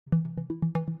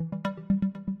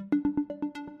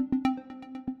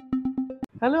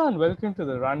Hello and welcome to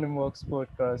the Random Works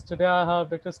podcast. Today I have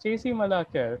Dr. Stacy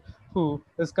Malakar, who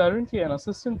is currently an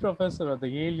assistant professor at the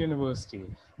Yale University.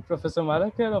 Professor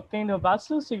Malakar obtained a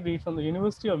bachelor's degree from the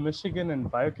University of Michigan in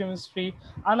biochemistry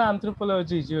and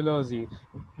anthropology geology,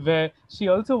 where she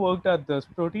also worked at the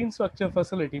protein structure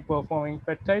facility performing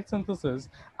peptide synthesis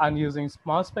and using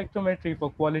mass spectrometry for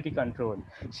quality control.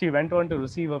 She went on to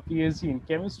receive a PhD in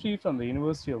chemistry from the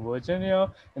University of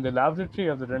Virginia in the laboratory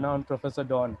of the renowned Professor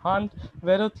Don Hunt,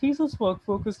 where her thesis work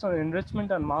focused on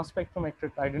enrichment and mass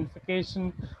spectrometric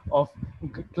identification of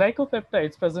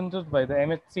glycopeptides presented by the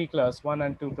MHC class 1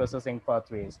 and 2 processing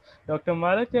pathways. Dr.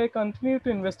 Malakar continued to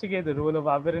investigate the role of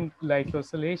aberrant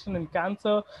glycosylation in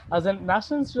cancer as a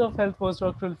National Institute of Health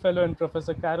postdoctoral fellow in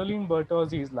Professor Caroline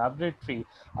Bertozzi's laboratory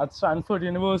at Stanford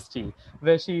University,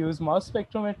 where she used mass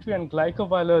spectrometry and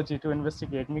glycobiology to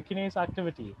investigate mechanism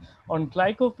activity on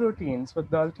glycoproteins with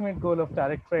the ultimate goal of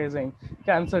characterizing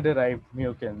cancer-derived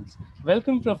mucins.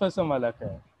 Welcome, Professor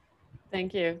Malakar.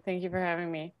 Thank you. Thank you for having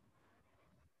me.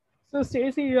 So,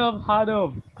 Stacey, you have had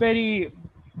a very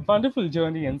wonderful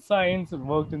journey in science,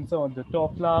 worked in some of the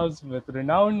top labs with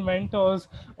renowned mentors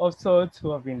of sorts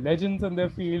who have been legends in their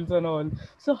fields and all.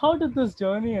 So, how did this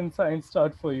journey in science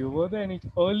start for you? Were there any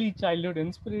early childhood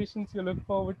inspirations you look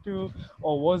forward to,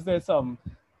 or was there some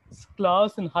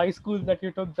class in high school that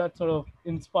you took that sort of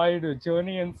inspired your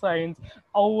journey in science,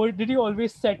 or did you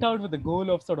always set out with the goal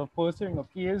of sort of pursuing a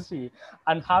PhD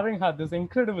and having had this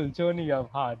incredible journey you've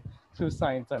had through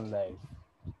science and life?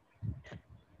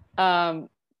 Um,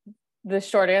 the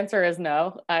short answer is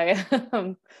no. I've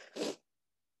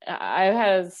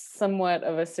had somewhat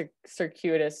of a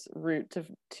circuitous route to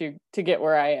get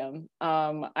where I am.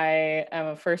 I am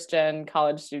a first gen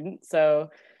college student, so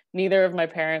neither of my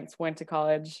parents went to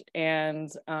college, and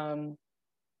so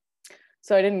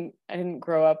I didn't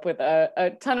grow up with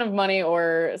a ton of money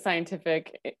or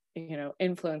scientific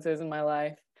influences in my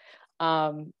life.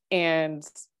 And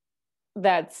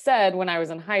that said, when I was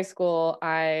in high school,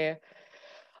 I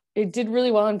did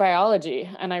really well in biology,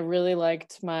 and I really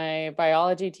liked my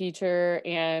biology teacher.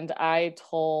 And I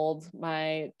told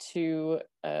my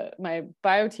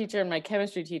bio teacher and my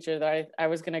chemistry teacher that I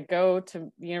was going to go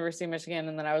to the University of Michigan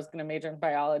and that I was going to major in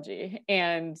biology.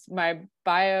 And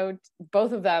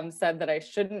both of them said that I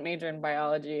shouldn't major in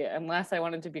biology unless I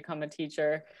wanted to become a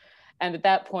teacher. And at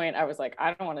that point, I was like,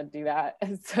 I don't want to do that.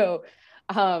 And so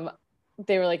um,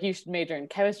 they were like, you should major in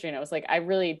chemistry. And I was like, I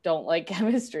really don't like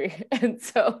chemistry. And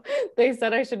so they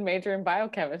said I should major in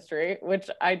biochemistry, which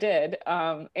I did.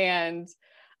 And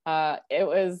it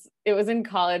was in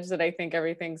college that I think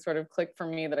everything sort of clicked for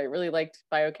me, that I really liked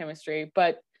biochemistry.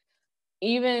 But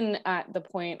even at the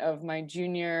point of my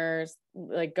juniors,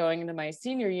 like going into my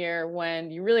senior year,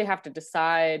 when you really have to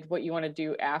decide what you want to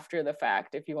do after the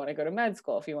fact, if you want to go to med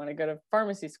school, if you want to go to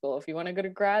pharmacy school, if you want to go to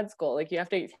grad school, like you have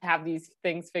to have these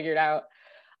things figured out.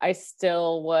 I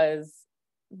still was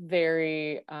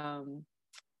very I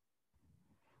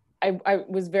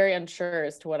was very unsure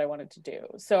as to what I wanted to do.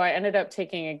 So I ended up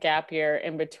taking a gap year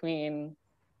in between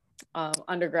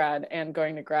undergrad and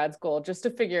going to grad school, just to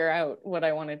figure out what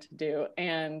I wanted to do.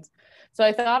 And so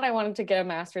I thought I wanted to get a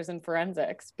master's in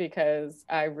forensics because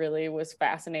I really was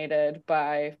fascinated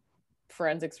by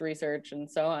forensics research and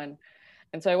so on.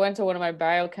 And so I went to one of my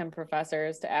biochem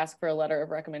professors to ask for a letter of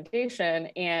recommendation,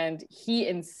 and he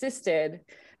insisted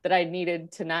that I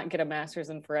needed to not get a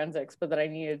master's in forensics, but that I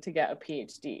needed to get a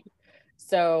PhD.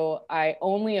 So I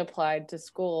only applied to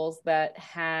schools that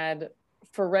had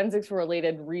forensics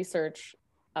related research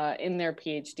in their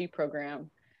PhD program.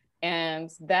 And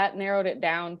that narrowed it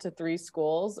down to three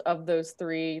schools. Of those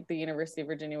three, the University of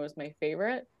Virginia was my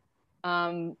favorite.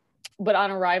 Um, but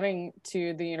on arriving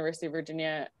to the University of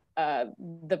Virginia,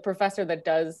 the professor that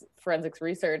does forensics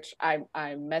research,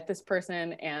 I met this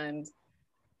person, and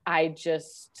I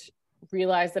just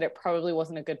realized that it probably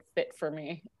wasn't a good fit for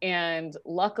me. And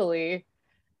luckily,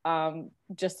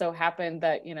 just so happened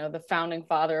that, the founding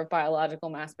father of biological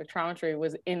mass spectrometry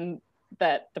was in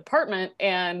that department,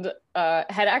 and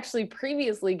had actually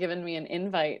previously given me an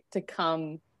invite to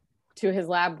come to his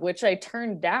lab, which I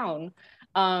turned down.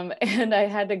 And I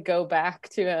had to go back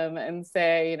to him and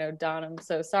say, Don, I'm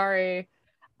so sorry.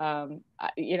 I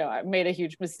made a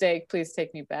huge mistake. Please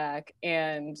take me back.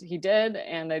 And he did,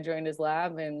 and I joined his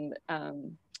lab, and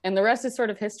the rest is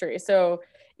sort of history. So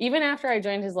even after I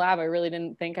joined his lab, I really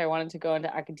didn't think I wanted to go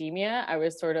into academia. I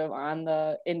was sort of on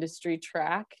the industry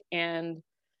track, and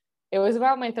it was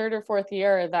about my third or fourth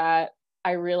year that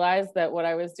I realized that what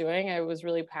I was doing, I was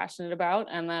really passionate about,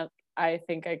 and that I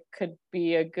think I could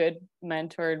be a good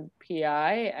mentored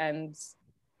PI. And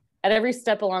at every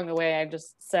step along the way, I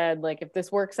just said, like, if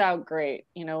this works out, great.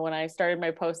 You know, when I started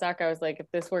my postdoc, I was like, if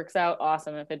this works out,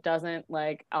 awesome. If it doesn't,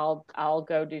 like, I'll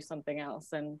go do something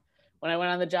else. And when I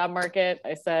went on the job market,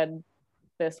 I said,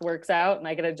 this works out and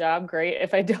I get a job, great.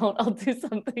 If I don't, I'll do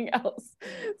something else.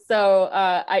 So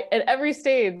I, at every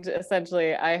stage,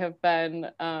 essentially, I have been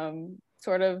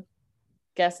sort of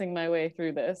guessing my way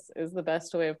through this, is the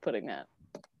best way of putting that.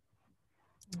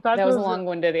 That was a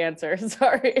long-winded answer,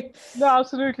 sorry. No,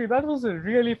 absolutely. That was a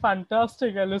really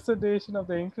fantastic elucidation of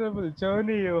the incredible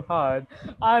journey you had.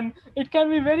 And it can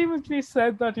be very much be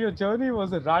said that your journey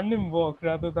was a random walk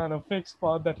rather than a fixed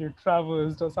path that you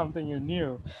traversed or something you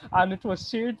knew. And it was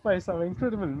shaped by some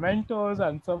incredible mentors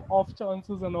and some off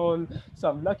chances and all,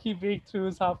 some lucky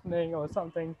breakthroughs happening or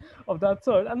something of that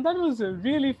sort. And that was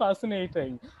really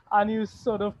fascinating. And you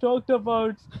sort of talked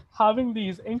about having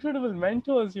these incredible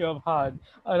mentors you have had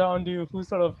around you who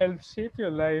sort of helped shape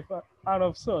your life out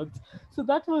of sorts. So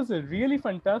that was a really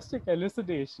fantastic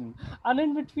elucidation. And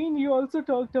in between, you also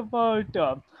talked about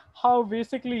how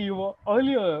basically you were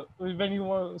earlier, when you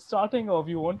were starting off,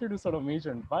 you wanted to sort of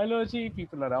major in biology,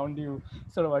 people around you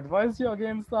sort of advised you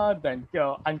against that, then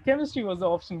and chemistry was the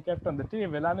option kept on the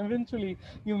table, and eventually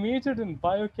you majored in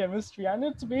biochemistry, and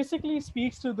it basically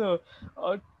speaks to the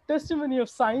testimony of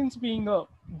science being a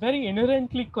very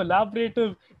inherently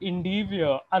collaborative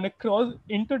endeavor and a cross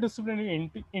interdisciplinary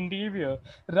endeavor,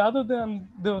 rather than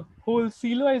the whole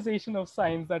siloization of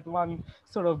science that one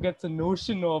sort of gets a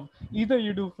notion of either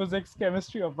you do physics,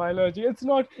 chemistry, or biology. It's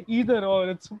not either or,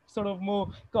 it's sort of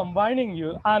more combining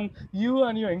you. And you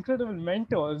and your incredible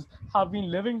mentors have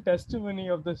been living testimony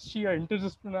of the sheer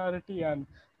interdisciplinarity and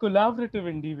collaborative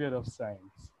endeavor of science.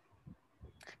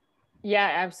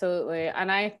 Yeah, absolutely.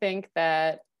 And I think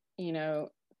that, you know,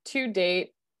 to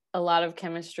date, a lot of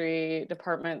chemistry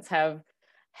departments have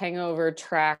hangover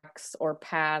tracks or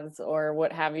paths or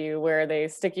what have you, where they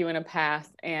stick you in a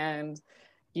path and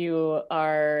you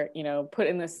are, you know, put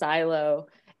in the silo.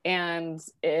 And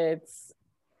it's,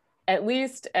 at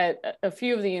least at a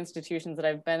few of the institutions that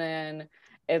I've been in,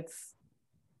 it's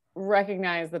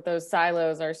recognized that those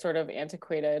silos are sort of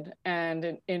antiquated,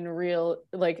 and in real,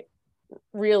 like,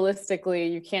 realistically,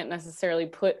 you can't necessarily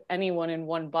put anyone in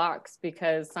one box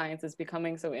because science is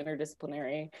becoming so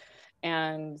interdisciplinary.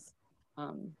 And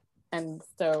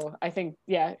so I think,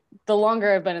 yeah, the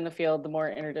longer I've been in the field, the more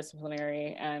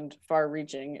interdisciplinary and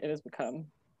far-reaching it has become.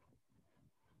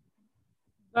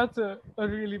 That's a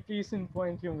really decent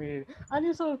point you made. And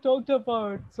you sort of talked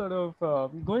about sort of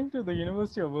going to the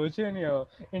University of Virginia,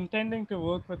 intending to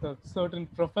work with a certain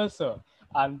professor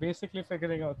and basically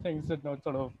figuring out things that not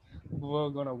sort of were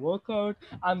going to work out.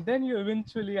 And then you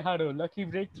eventually had a lucky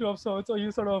breakthrough of sorts, or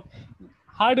you sort of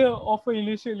had an offer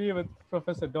initially with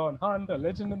Professor Don Hunt, a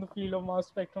legend in the field of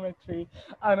mass spectrometry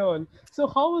and all. So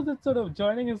how was it sort of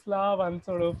joining his lab and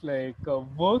sort of like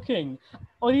working,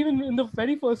 or even in the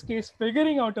very first case,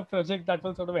 figuring out a project that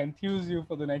will sort of enthuse you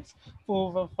for the next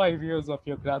 4 or 5 years of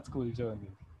your grad school journey?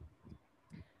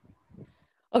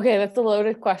 Okay, that's a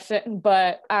loaded question,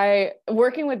 but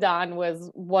working with Don was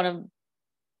one of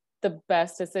the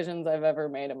best decisions I've ever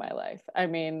made in my life. I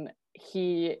mean,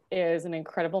 he is an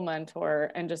incredible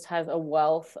mentor and just has a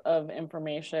wealth of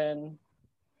information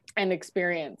and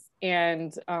experience.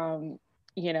 And,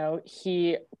 you know,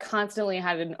 he constantly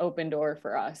had an open door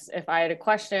for us. If I had a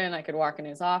question, I could walk in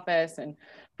his office, and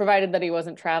provided that he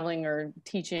wasn't traveling or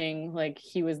teaching, like,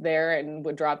 he was there and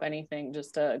would drop anything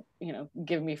just to, you know,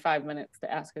 give me 5 minutes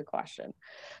to ask a question.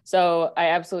 So I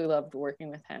absolutely loved working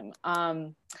with him.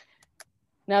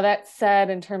 Now, that said,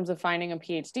 in terms of finding a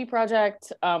PhD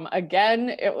project, again,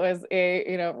 it was a,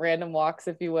 you know, random walks,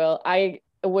 if you will. I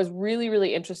was really,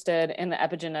 really interested in the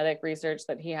epigenetic research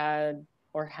that he had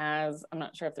or has. I'm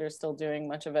not sure if they're still doing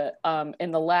much of it,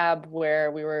 in the lab,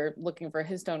 where we were looking for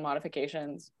histone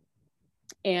modifications.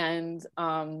 And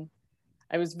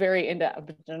I was very into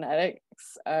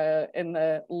epigenetics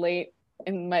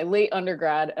in my late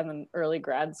undergrad and then early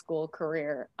grad school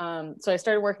career. So I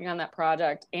started working on that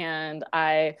project, and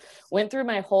I went through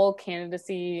my whole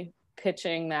candidacy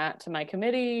pitching that to my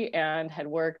committee and had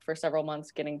worked for several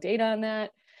months getting data on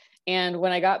that. And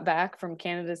when I got back from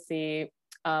candidacy,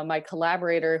 my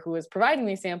collaborator who was providing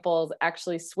these samples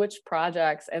actually switched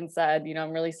projects and said, you know,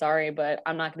 I'm really sorry, but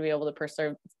I'm not going to be able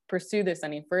to pursue this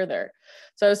any further.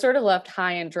 So I was sort of left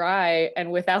high and dry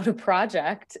and without a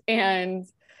project. And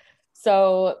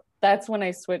so that's when I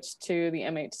switched to the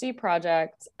MHC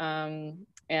project. And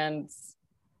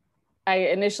I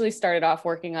initially started off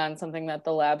working on something that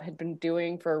the lab had been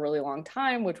doing for a really long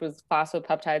time, which was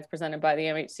phosphopeptides presented by the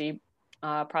MHC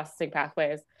processing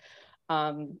pathways.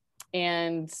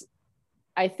 And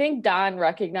I think Don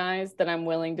recognized that I'm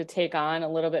willing to take on a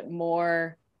little bit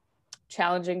more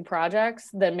challenging projects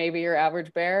than maybe your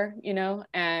average bear, you know,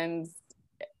 and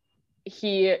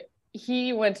he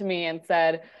went to me and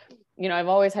said, you know, I've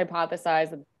always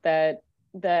hypothesized that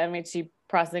the MHC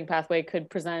processing pathway could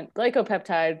present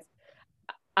glycopeptides.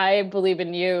 I believe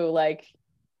in you, like,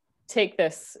 take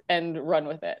this and run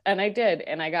with it. And I did,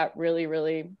 and I got really,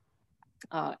 really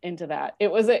into that. It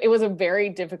was a very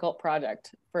difficult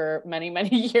project for many,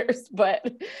 many years, but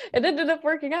it ended up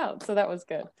working out. So that was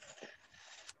good.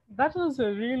 That was a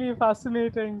really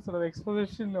fascinating sort of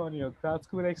exposition on your grad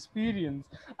school experience.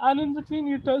 And in between,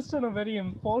 you touched on a very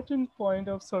important point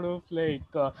of sort of like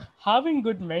having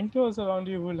good mentors around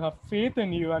you who will have faith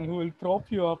in you and who will prop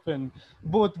you up in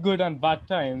both good and bad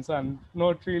times and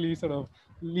not really sort of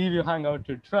leave you hang out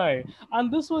to dry.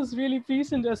 And this was really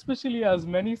pleasant, especially as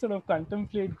many sort of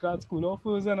contemplate grad school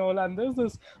offers and all. And there's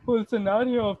this whole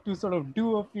scenario of to sort of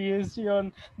do a PhD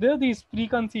on. There are these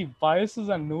preconceived biases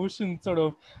and notions, sort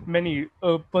of many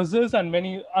puzzles, and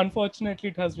many, unfortunately,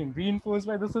 it has been reinforced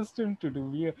by the system to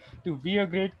be a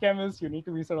great chemist. You need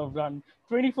to be sort of run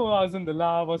 24 hours in the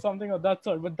lab or something of that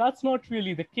sort. But that's not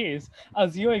really the case,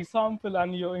 as your example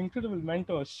and your incredible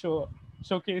mentors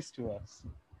showcase to us.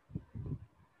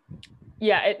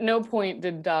 Yeah, at no point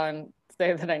did Don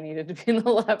say that I needed to be in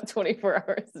the lab 24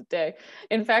 hours a day.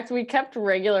 In fact, we kept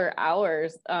regular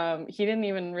hours. He didn't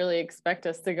even really expect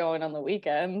us to go in on the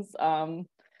weekends.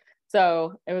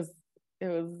 So it was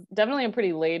definitely a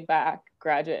pretty laid back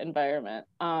graduate environment.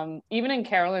 Even in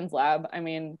Carolyn's lab, I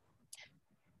mean,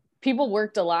 people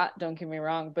worked a lot, don't get me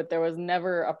wrong, but there was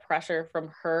never a pressure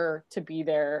from her to be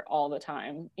there all the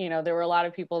time. You know, there were a lot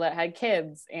of people that had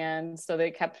kids, and so they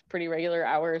kept pretty regular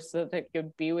hours so that they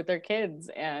could be with their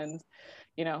kids. And,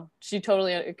 you know, she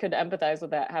totally could empathize with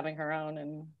that, having her own,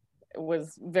 and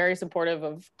was very supportive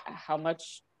of how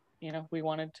much, you know, we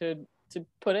wanted to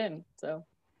put in. So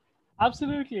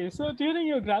Absolutely. So during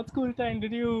your grad school time,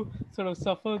 did you sort of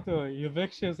suffer the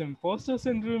ubiquitous imposter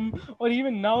syndrome, or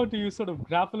even now do you sort of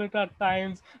grapple it at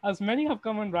times? As many have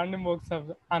come on Random Walks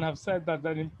have said that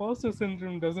that imposter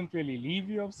syndrome doesn't really leave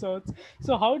you of sorts.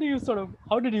 So how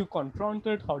did you confront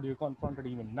it? How do you confront it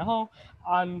even now?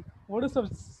 And what are some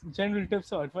general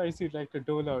tips or advice you'd like to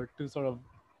dole out to sort of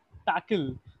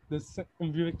tackle this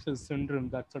ubiquitous syndrome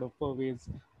that sort of pervades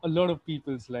a lot of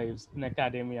people's lives in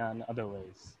academia and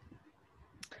otherwise?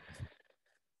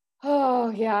 oh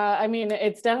yeah, I mean,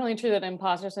 it's definitely true that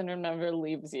imposter syndrome never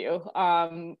leaves you.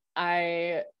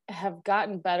 I have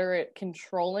gotten better at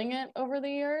controlling it over the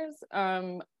years.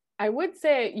 I would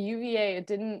say at UVA it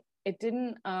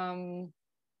didn't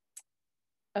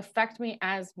affect me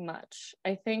as much.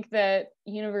 I think that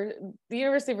the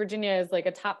University of Virginia is like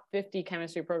a top 50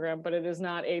 chemistry program, but it is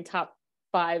not a top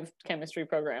 5 chemistry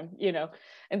program, you know.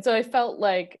 And so I felt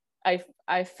like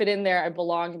I fit in there, I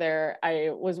belonged there, I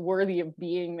was worthy of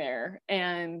being there.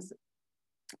 And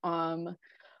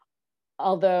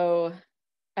although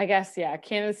I guess, yeah,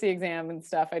 candidacy exam and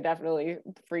stuff, I definitely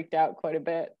freaked out quite a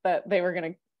bit that they were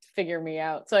going to figure me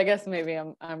out. So I guess maybe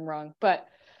I'm wrong, but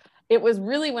it was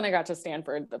really when I got to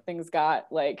Stanford that things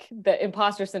got, like, the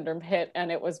imposter syndrome hit,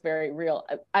 and it was very real.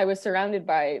 I was surrounded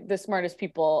by the smartest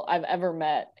people I've ever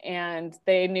met, and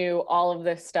they knew all of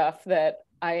this stuff that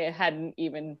I hadn't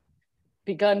even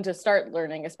begun to start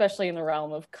learning, especially in the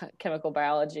realm of chemical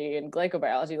biology and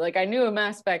glycobiology. Like, I knew a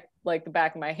mass spec like the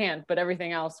back of my hand, but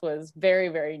everything else was very,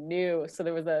 very new. So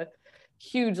there was a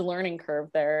huge learning curve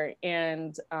there.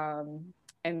 And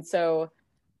so,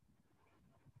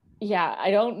 yeah, I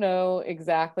don't know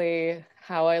exactly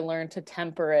how I learned to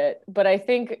temper it, but I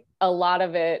think a lot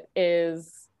of it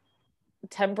is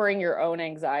tempering your own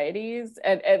anxieties.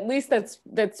 At least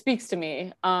that speaks to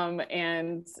me.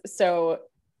 And so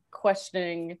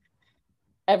questioning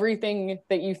everything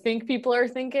that you think people are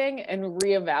thinking and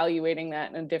reevaluating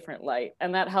that in a different light.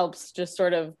 And that helps just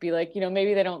sort of be like, you know,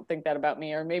 maybe they don't think that about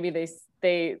me, or maybe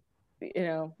they, you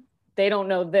know, they don't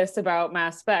know this about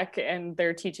mass spec and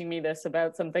they're teaching me this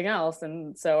about something else.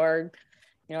 And so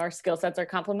our skill sets are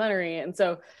complementary. And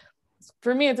so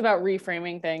for me, it's about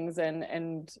reframing things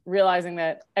and realizing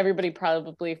that everybody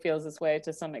probably feels this way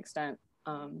to some extent.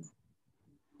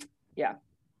 Yeah.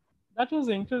 That was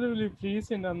incredibly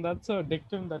pleasing, and that's a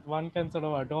dictum that one can sort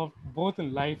of adopt both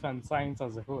in life and science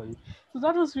as a whole. So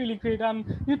that was really great. And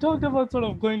you talked about sort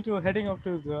of heading up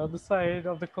to the other side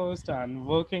of the coast and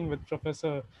working with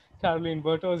Professor Caroline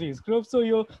Bertozzi's group. So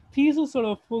your thesis sort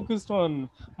of focused on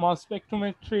mass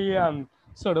spectrometry and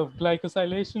sort of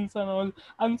glycosylations and all.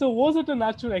 And so was it a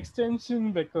natural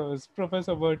extension, because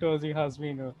Professor Bertozzi has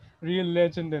been a real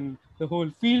legend in the whole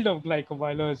field of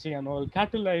glycobiology and all,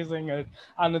 catalyzing it,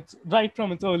 and it's right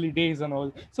from its early days and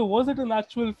all. So was it a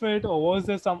natural fit, or was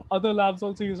there some other labs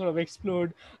also you sort of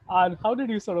explored? And how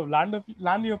did you sort of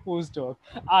land your postdoc?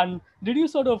 And did you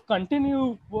sort of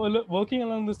continue working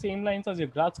along the same lines as your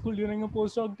grad school during your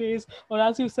postdoc days, or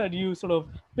as you said, you sort of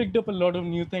picked up a lot of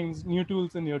new things, new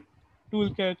tools in your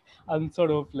toolkit, and sort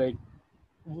of like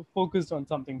focused on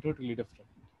something totally different?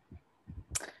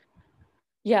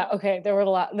 Yeah, okay. There were a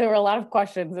lot of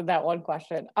questions in that one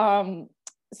question.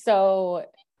 So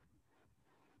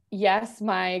yes,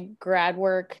 my grad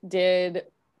work did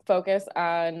focus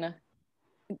on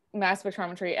mass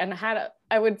spectrometry and had,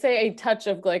 I would say, a touch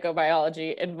of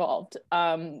glycobiology involved.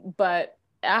 But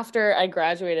after I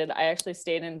graduated, I actually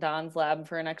stayed in Don's lab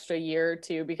for an extra year or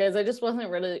two because I just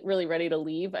wasn't really ready to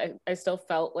leave. I still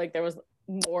felt like there was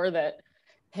more that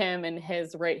him and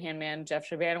his right-hand man, Jeff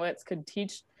Shabanowitz, could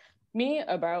teach me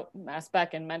about mass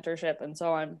spec and mentorship and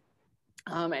so on.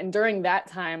 And during that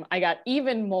time, I got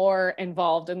even more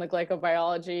involved in the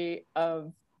glycobiology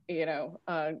of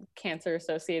cancer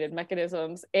associated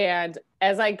mechanisms. And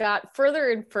as I got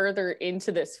further and further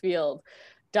into this field,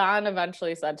 Don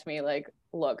eventually said to me, like,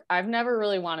 look, I've never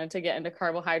really wanted to get into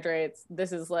carbohydrates.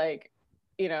 This is like,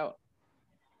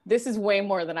 this is way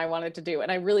more than I wanted to do.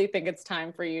 And I really think it's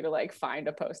time for you to like find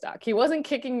a postdoc. He wasn't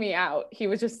kicking me out. He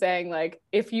was just saying, like,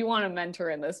 if you want to mentor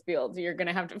in this field, you're going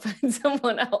to have to find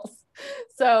someone else.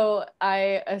 So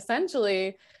I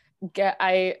essentially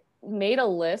I made a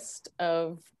list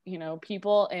of,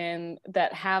 people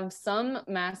that have some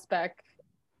mass spec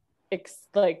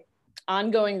like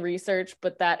ongoing research,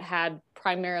 but that had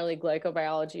primarily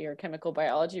glycobiology or chemical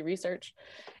biology research.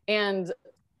 And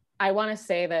I want to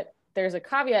say that there's a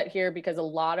caveat here because a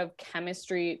lot of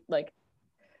chemistry, like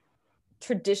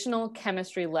traditional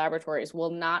chemistry laboratories, will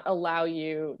not allow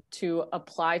you to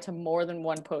apply to more than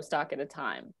one postdoc at a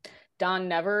time. Don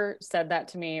never said that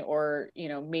to me or,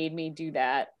 made me do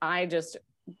that. I just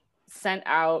sent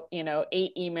out,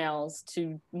 8 emails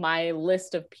to my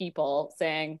list of people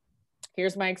saying,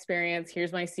 here's my experience,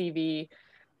 here's my CV.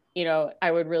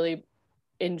 I would really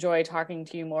enjoy talking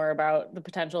to you more about the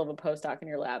potential of a postdoc in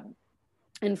your lab.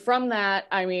 And from that,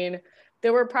 I mean,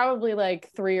 there were probably like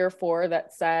 3 or 4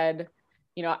 that said,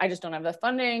 I just don't have the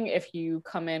funding. If you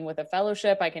come in with a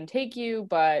fellowship, I can take you,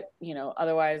 but,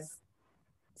 otherwise,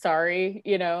 sorry,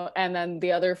 and then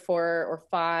the other 4 or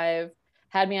 5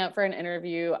 had me out for an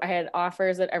interview. I had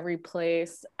offers at every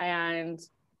place, and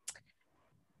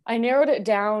I narrowed it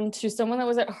down to someone that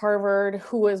was at Harvard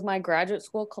who was my graduate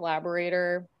school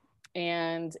collaborator.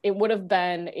 And it would have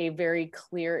been a very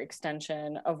clear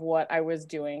extension of what I was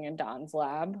doing in Don's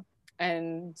lab.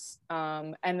 And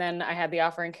then I had the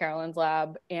offer in Carolyn's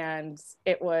lab, and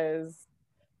it was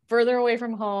further away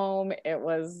from home. It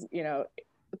was,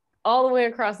 all the way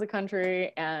across the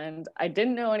country, and I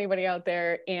didn't know anybody out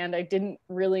there, and I didn't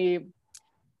really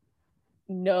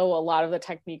know a lot of the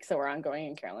techniques that were ongoing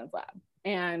in Carolyn's lab.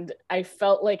 And I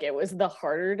felt like it was the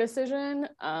harder decision,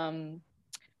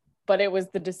 but it was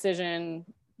the decision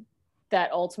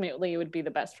that ultimately would be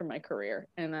the best for my career.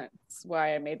 And that's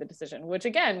why I made the decision, which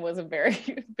again was a very,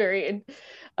 very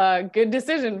good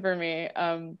decision for me.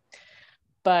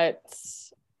 But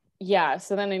yeah,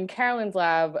 so then in Carolyn's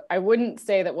lab, I wouldn't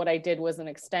say that what I did was an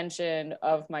extension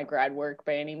of my grad work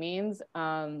by any means,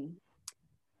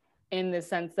 in the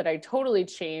sense that I totally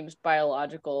changed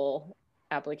biological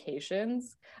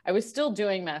applications. I was still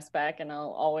doing mass spec, and I'll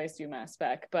always do mass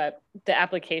spec, but the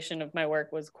application of my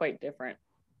work was quite different.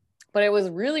 But it was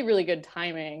really, really good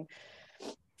timing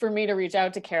for me to reach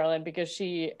out to Carolyn because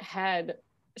she had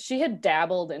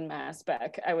dabbled in mass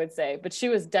spec, I would say, but she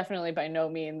was definitely by no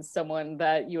means someone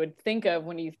that you would think of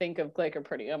when you think of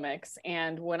glycoproteomics.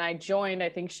 And when I joined, I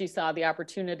think she saw the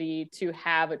opportunity to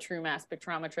have a true mass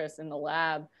spectrometrist in the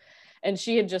lab. And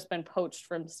she had just been poached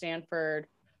from Stanford.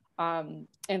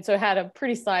 And so had a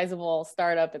pretty sizable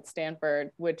startup at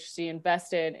Stanford, which she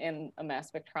invested in a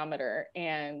mass spectrometer.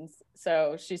 And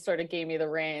so she sort of gave me the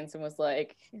reins and was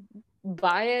like,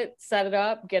 buy it, set it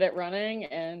up, get it running,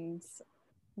 and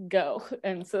go.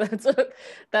 And so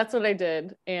that's what I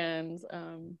did. And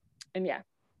yeah,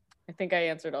 I think I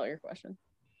answered all your questions.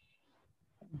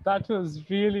 That was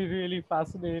really, really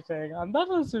fascinating. And that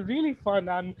was really fun.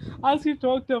 And as you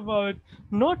talked about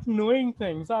not knowing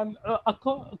things, and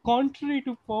contrary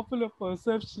to popular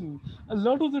perception, a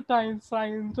lot of the time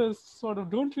scientists sort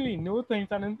of don't really know things.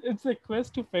 And it's a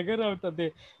quest to figure out that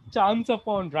they chance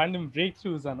upon random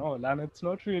breakthroughs and all. And it's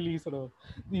not really sort of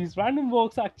these random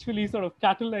walks actually sort of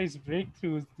catalyze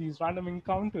breakthroughs, these random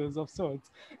encounters of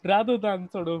sorts, rather than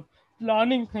sort of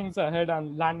planning things ahead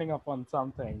and landing upon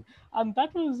something. And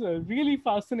that was really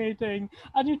fascinating.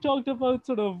 And you talked about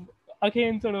sort of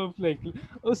again sort of like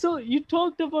so you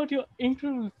talked about your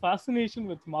incredible fascination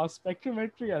with mass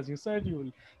spectrometry. As you said, you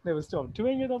will never stop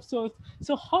doing it of sorts.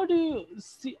 So how do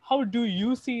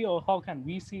you see, or how can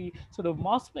we see sort of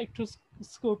mass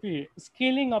spectroscopy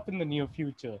scaling up in the near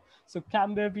future? So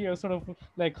can there be a sort of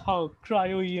like how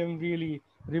cryo-EM really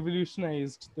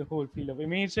revolutionized the whole field of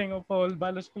imaging, of all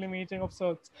biological imaging of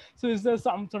sorts? So is there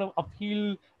some sort of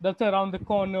appeal that's around the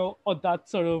corner, or that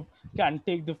sort of can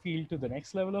take the field to the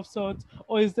next level of sorts?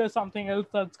 Or is there something else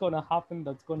that's going to happen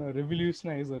that's going to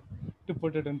revolutionize it, to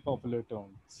put it in popular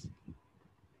terms?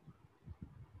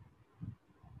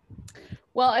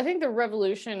 Well, I think the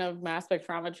revolution of mass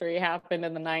spectrometry happened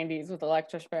in the 90s with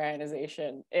electrospray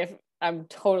ionization, if I'm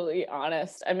totally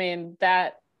honest. I mean,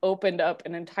 that opened up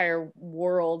an entire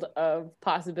world of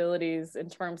possibilities in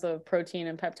terms of protein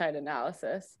and peptide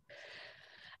analysis.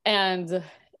 And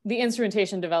the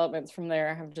instrumentation developments from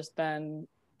there have just been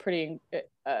pretty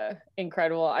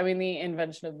incredible. I mean, the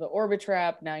invention of the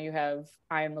Orbitrap, now you have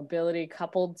ion mobility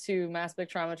coupled to mass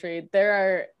spectrometry.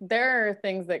 There are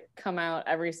things that come out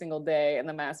every single day in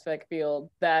the mass spec field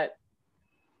that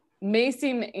may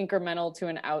seem incremental to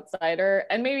an outsider,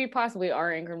 and maybe possibly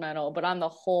are incremental, but on the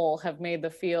whole have made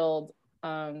the field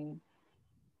in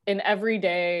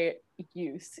everyday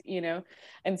use, you know?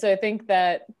 And so I think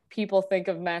that people think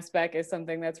of mass spec as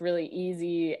something that's really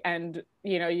easy, and,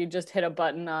 you know, you just hit a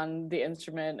button on the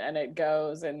instrument and it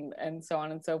goes, and so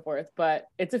on and so forth. But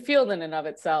it's a field in and of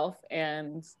itself.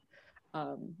 And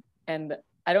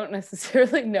I don't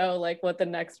necessarily know like what the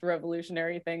next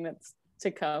revolutionary thing that's to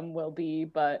come will be,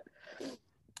 but,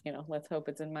 you know, let's hope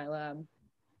it's in my lab.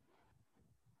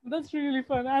 That's really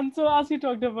fun. And so, as you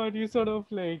talked about, you sort of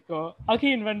like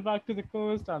again went back to the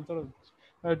coast and sort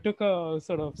of took a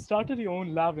sort of started your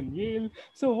own lab in Yale.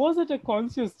 So, was it a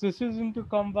conscious decision to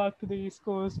come back to the East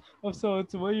Coast of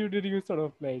sorts? Did you sort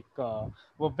of like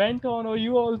were bent on, or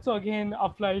you also again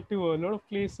applied to a lot of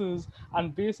places,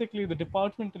 and basically the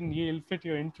department in Yale fit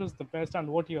your interest the best and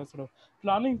what you're sort of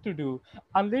planning to do?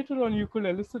 And later on, you could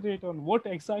elucidate on what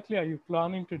exactly are you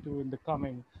planning to do in the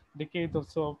coming decades or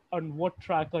so, and what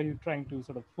track are you trying to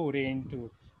sort of foray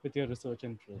into with your research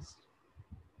interest?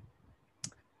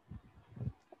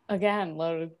 Again,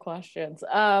 loaded questions.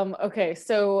 Okay,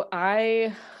 so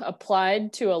I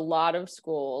applied to a lot of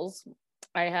schools.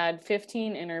 I had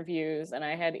 15 interviews and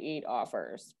I had 8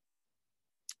 offers.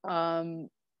 I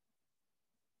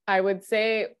would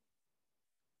say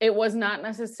it was not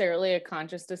necessarily a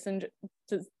conscious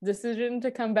decision to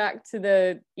come back to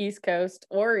the East Coast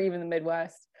or even the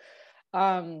Midwest.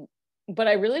 But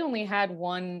I really only had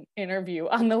one interview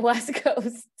on the West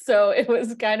Coast. So it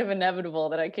was kind of inevitable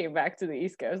that I came back to the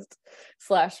East Coast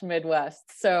 / Midwest.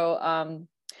 So,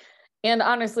 and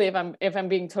honestly, if I'm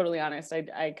being totally honest,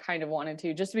 I kind of wanted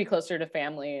to just to be closer to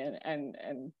family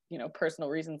and you know, personal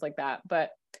reasons like that. But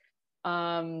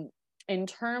in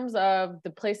terms of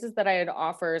the places that I had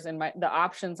offers and the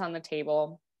options on the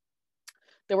table,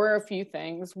 there were a few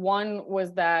things. One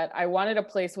was that I wanted a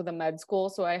place with a med school,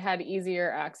 so I had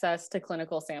easier access to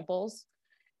clinical samples.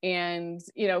 And,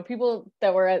 you know, people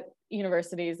that were at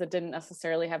universities that didn't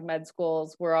necessarily have med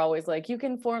schools were always like, you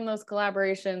can form those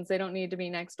collaborations. They don't need to be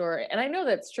next door. And I know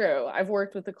that's true. I've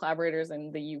worked with the collaborators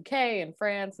in the UK and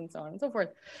France and so on and so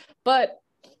forth. But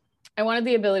I wanted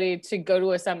the ability to go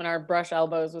to a seminar, brush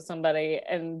elbows with somebody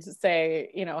and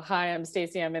say, you know, hi, I'm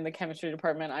Stacy. I'm in the chemistry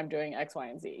department. I'm doing X, Y,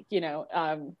 and Z. You know,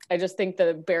 I just think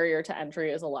the barrier to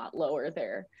entry is a lot lower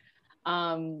there.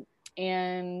 And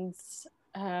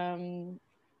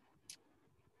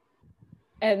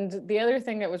the other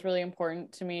thing that was really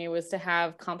important to me was to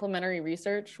have complementary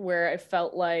research where I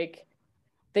felt like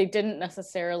they didn't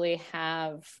necessarily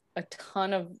have a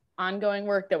ton of ongoing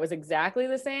work that was exactly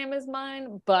the same as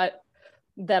mine, but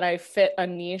that I fit a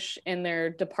niche in their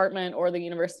department or the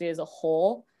university as a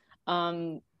whole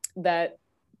that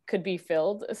could be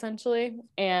filled essentially.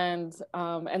 And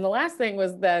the last thing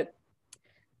was that,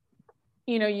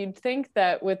 you know, you'd think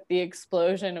that with the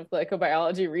explosion of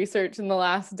glycobiology research in the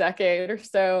last decade or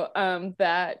so,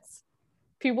 that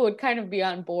people would kind of be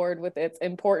on board with its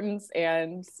importance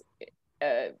and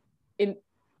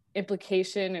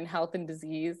implication in health and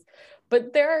disease.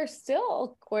 But there are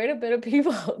still quite a bit of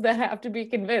people that have to be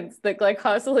convinced that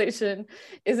glycosylation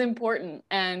is important.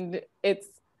 And it's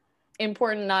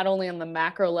important not only on the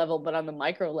macro level, but on the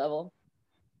micro level.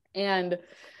 And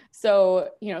so,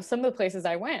 some of the places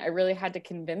I went, I really had to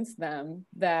convince them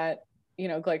that,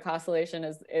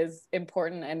 glycosylation is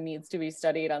important and needs to be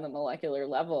studied on the molecular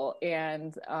level.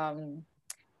 And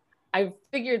I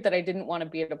figured that I didn't want to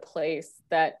be at a place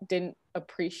that didn't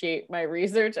appreciate my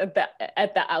research at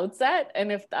the outset.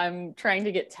 And if I'm trying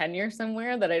to get tenure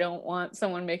somewhere, that I don't want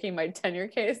someone making my tenure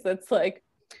case that's like,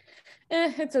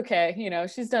 it's okay,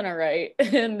 she's done all right.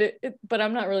 But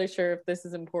I'm not really sure if this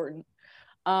is important.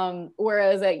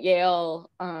 Whereas at Yale,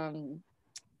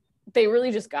 they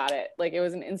really just got it. Like, it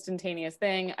was an instantaneous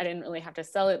thing. I didn't really have to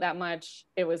sell it that much.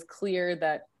 It was clear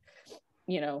that,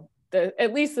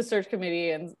 at least the search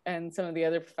committee and some of the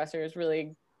other professors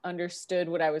really understood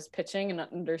what I was pitching and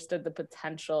understood the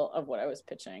potential of what I was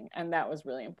pitching. And that was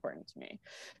really important to me.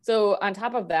 So on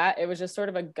top of that, it was just sort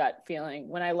of a gut feeling.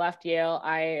 When I left Yale,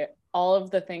 all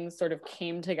of the things sort of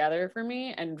came together for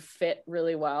me and fit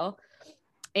really well.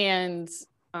 And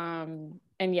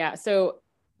yeah, so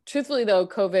truthfully though,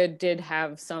 COVID did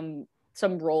have some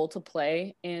role to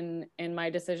play in my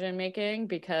decision making,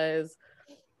 because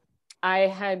I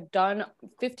had done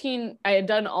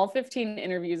all 15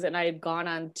 interviews, and I had gone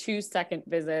on 2 second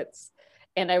visits,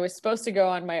 and I was supposed to go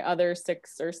on my other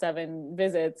 6 or 7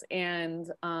 visits,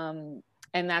 and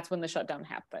that's when the shutdown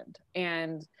happened.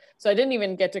 And so I didn't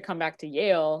even get to come back to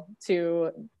Yale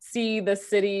to see the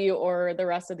city or the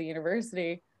rest of the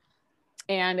university.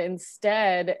 And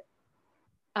instead,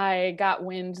 I got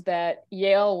wind that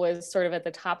Yale was sort of at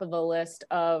the top of the list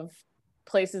of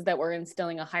places that were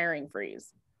instilling a hiring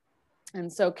freeze.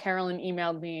 And so Carolyn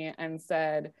emailed me and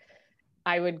said,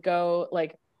 I would go,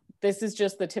 like, this is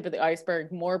just the tip of the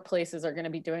iceberg. More places are going to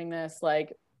be doing this.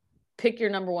 Like, pick your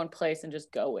number one place and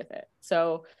just go with it.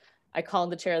 So I called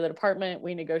the chair of the department.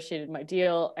 We negotiated my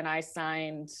deal, and I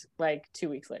signed like 2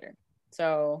 weeks later.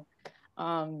 So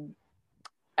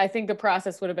I think the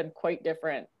process would have been quite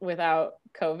different without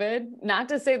COVID. Not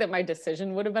to say that my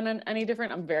decision would have been any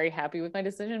different. I'm very happy with my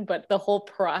decision, but the whole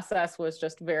process was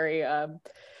just very,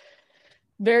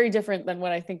 very different than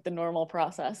what I think the normal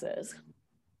process is.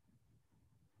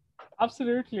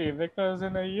 Absolutely, because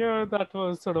in a year that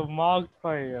was sort of marked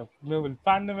by a global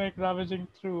pandemic ravaging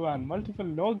through and multiple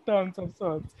lockdowns of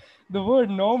sorts, the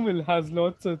word normal has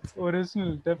lots of its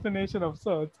original definition of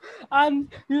sorts.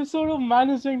 And you're sort of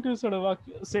managing to sort of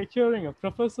securing a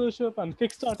professorship and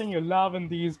kickstarting your lab in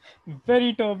these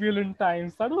very turbulent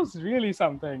times. That was really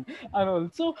something. And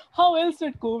also, how else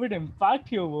did COVID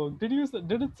impact your work? Did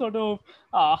it sort of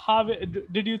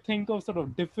did you think of sort of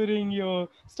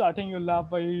starting your lab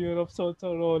by a year of sorts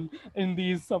or all in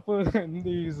these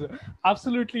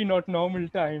absolutely not normal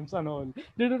times and all?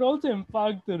 Did it also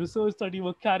impact the research that you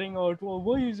were carrying out, or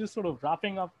were you just sort of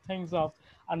wrapping up things up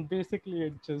and basically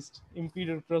it just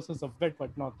impeded the process a bit,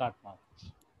 but not that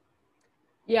much?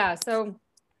 Yeah, so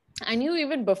I knew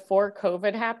even before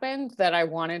COVID happened that I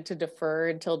wanted to defer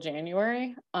until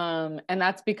January. And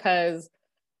that's because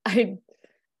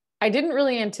I didn't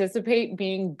really anticipate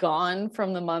being gone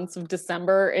from the months of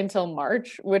December until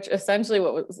March, which essentially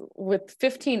with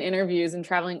 15 interviews and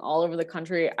traveling all over the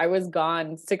country, I was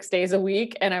gone 6 days a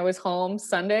week, and I was home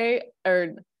Sunday,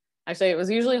 or actually it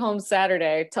was usually home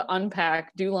Saturday to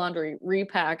unpack, do laundry,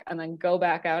 repack, and then go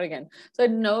back out again. So I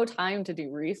had no time to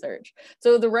do research.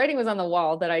 So the writing was on the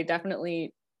wall that I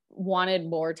definitely wanted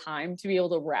more time to be able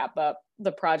to wrap up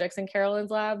the projects in Carolyn's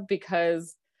lab,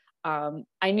 because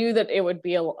I knew that it would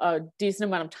be a decent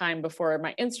amount of time before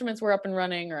my instruments were up and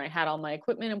running, or I had all my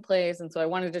equipment in place. And so I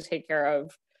wanted to take care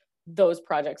of those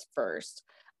projects first.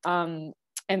 And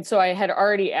so I had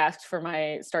already asked for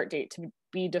my start date to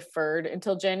be deferred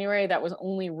until January. That was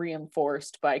only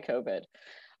reinforced by COVID.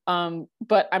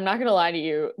 But I'm not going to lie to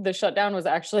you, the shutdown was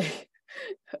actually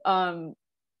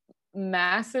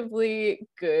massively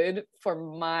good for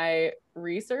my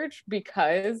research,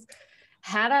 because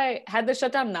had the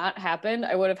shutdown not happened,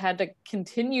 I would have had to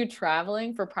continue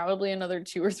traveling for probably another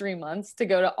 2 or 3 months to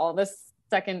go to all the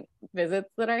second visits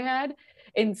that I had.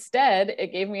 Instead,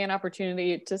 it gave me an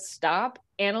opportunity to stop,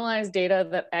 analyze data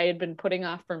that I had been putting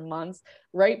off for months,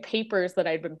 write papers that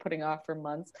I'd been putting off for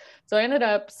months. So I ended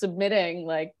up submitting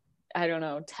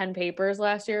 10 papers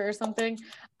last year or something,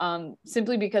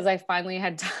 simply because I finally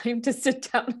had time to sit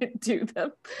down and do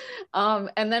them.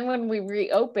 And then when we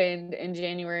reopened in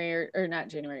January, or not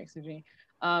January, excuse me,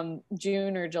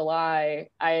 June or July,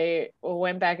 I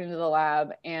went back into the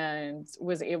lab and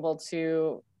was able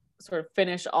to sort of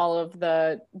finish all of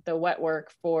the wet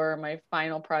work for my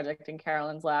final project in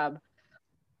Carolyn's lab.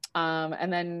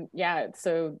 And then, yeah,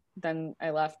 so then I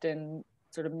left in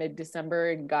sort of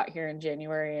mid-December and got here in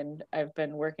January, and I've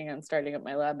been working on starting up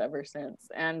my lab ever since.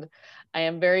 And I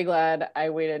am very glad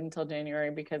I waited until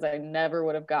January, because I never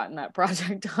would have gotten that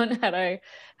project done had I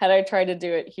tried to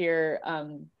do it here.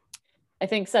 I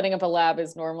think setting up a lab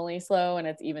is normally slow, and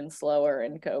it's even slower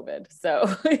in COVID.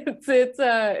 So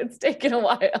it's taken a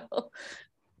while.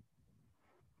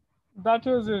 That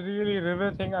was a really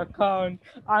riveting account,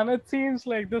 and it seems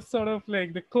like this sort of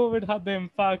like the COVID had the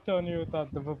impact on you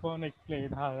that the bubonic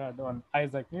plague had on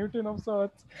Isaac Newton of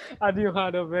sorts, and you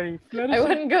had a very flourishing. I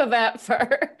wouldn't go that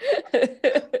far.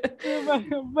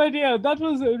 but yeah, that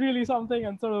was really something,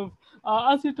 and sort of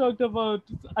as you talked about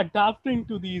adapting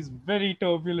to these very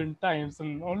turbulent times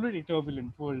and already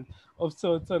turbulent world of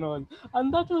sorts and all,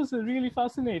 and that was really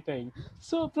fascinating.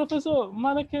 So, Professor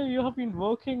Malakir, you have been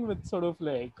working with sort of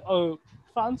like a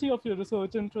fancy of your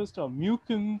research interest or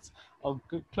mucins, a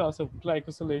class of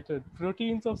glycosylated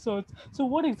proteins of sorts. So,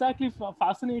 what exactly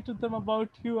fascinated them about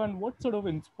you, and what sort of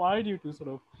inspired you to sort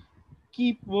of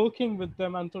keep working with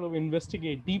them and sort of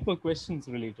investigate deeper questions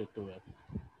related to it?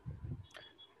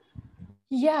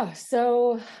 Yeah,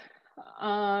 so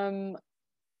I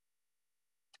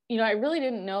really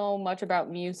didn't know much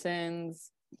about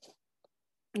mucins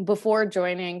before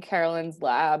joining Carolyn's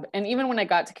lab. And even when I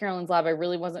got to Carolyn's lab, I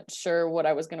really wasn't sure what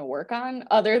I was going to work on,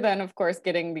 other than, of course,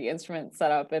 getting the instrument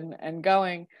set up and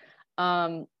going.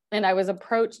 And I was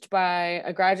approached by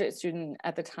a graduate student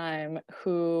at the time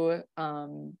who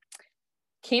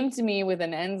came to me with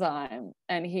an enzyme,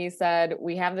 and he said,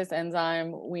 "We have this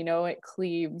enzyme, we know it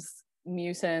cleaves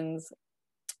mucins.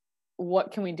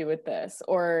 What can we do with this?"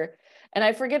 And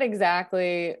I forget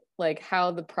exactly like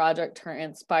how the project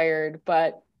transpired,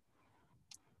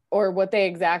 or what they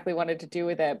exactly wanted to do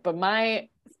with it. But my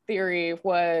theory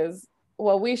was,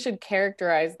 well, we should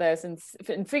characterize this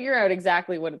and figure out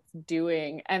exactly what it's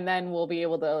doing, and then we'll be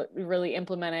able to really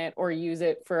implement it or use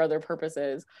it for other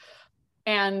purposes.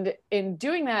 And in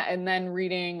doing that, and then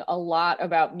reading a lot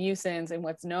about mucins and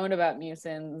what's known about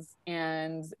mucins,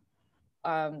 and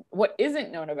what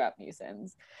isn't known about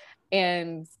mucins,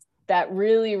 and that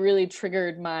really, really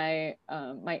triggered my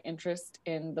my interest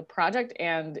in the project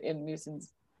and in mucins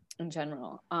in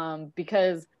general,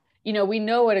 because we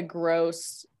know at a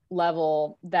gross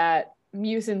level that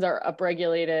mucins are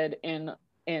upregulated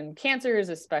in cancers,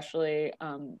 especially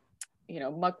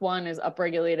MUC1 is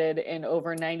upregulated in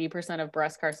over 90% of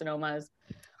breast carcinomas.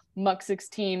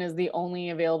 MUC16 is the only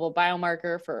available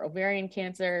biomarker for ovarian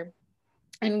cancer.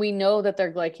 And we know that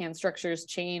their glycan structures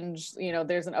change.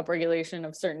 There's an upregulation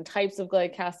of certain types of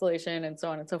glycosylation and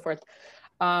so on and so forth.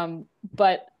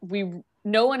 But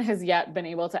no one has yet been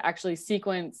able to actually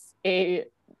sequence a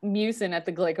mucin at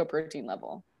the glycoprotein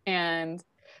level. And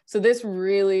so this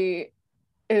really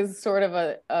is sort of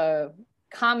a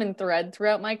common thread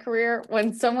throughout my career.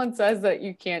 When someone says that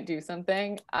you can't do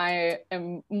something, I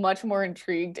am much more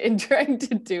intrigued in trying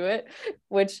to do it,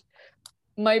 which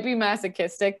might be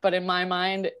masochistic, but in my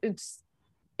mind, it's,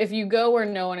 if you go where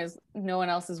no one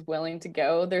else is willing to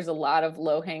go, there's a lot of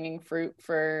low-hanging fruit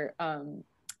for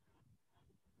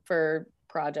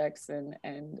projects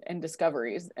and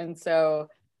discoveries. And so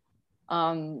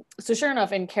sure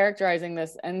enough, in characterizing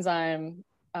this enzyme,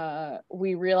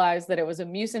 we realized that it was a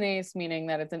mucinase, meaning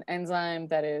that it's an enzyme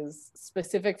that is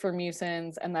specific for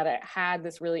mucins, and that it had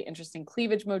this really interesting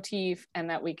cleavage motif, and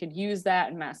that we could use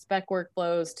that in mass spec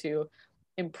workflows to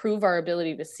improve our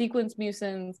ability to sequence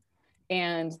mucins,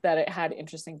 and that it had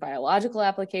interesting biological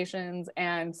applications.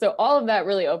 And so all of that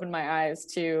really opened my eyes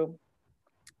to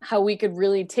how we could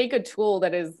really take a tool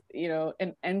that is,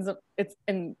 an enzyme,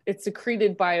 it's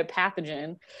secreted by a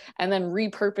pathogen, and then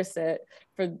repurpose it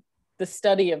for the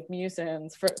study of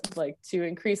mucins, for to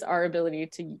increase our ability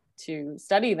to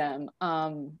study them.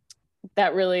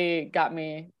 That really got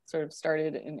me sort of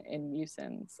started in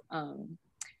mucins.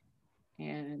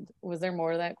 And was there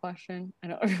more to that question? I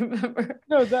don't remember.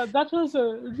 No, that was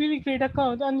a really great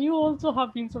account. And you also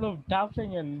have been sort of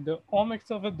dabbling in the omics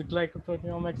of it, the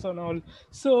glycoproteomics and all.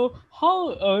 So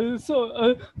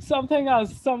something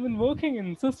as someone working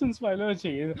in systems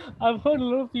biology, I've heard a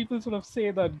lot of people sort of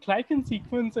say that glycan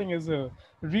sequencing is a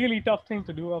really tough thing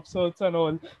to do of sorts and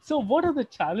all. So what are the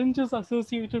challenges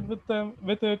associated with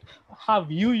it?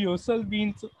 Have you yourself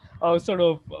been sort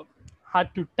of had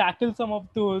to tackle some of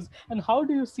those, and how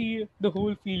do you see the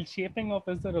whole field shaping up?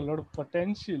 Is there a lot of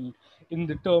potential in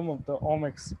the term of the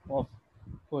omics of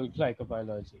whole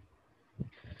glycobiology?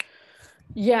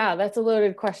 Yeah, that's a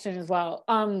loaded question as well.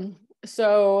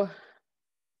 So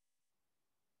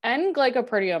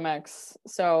N-glycoproteomics,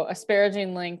 so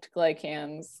asparagine-linked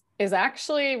glycans, is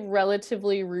actually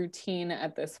relatively routine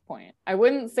at this point. I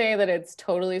wouldn't say that it's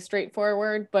totally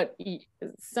straightforward, but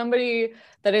somebody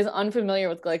that is unfamiliar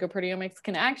with glycoproteomics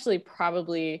can actually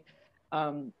probably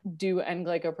do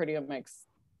N-glycoproteomics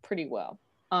pretty well.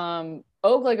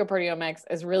 O-glycoproteomics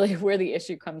is really where the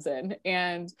issue comes in.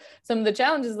 And some of the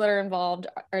challenges that are involved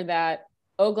are that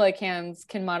O-glycans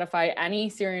can modify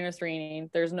any serine or threonine.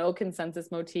 There's no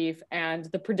consensus motif, and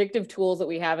the predictive tools that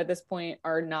we have at this point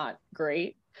are not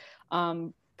great,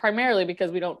 primarily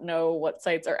because we don't know what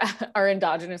sites are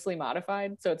endogenously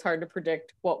modified, so it's hard to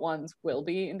predict what ones will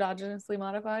be endogenously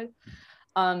modified.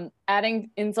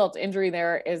 Adding insult to injury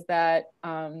there is that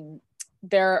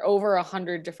there are over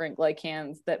 100 different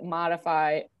glycans that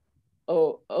modify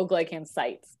O-glycan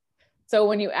sites. So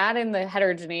when you add in the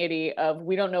heterogeneity of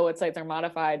we don't know what sites are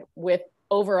modified with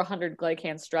over 100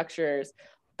 glycan structures,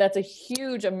 that's a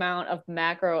huge amount of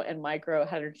macro and micro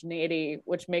heterogeneity,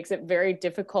 which makes it very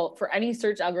difficult for any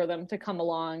search algorithm to come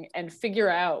along and figure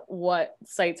out what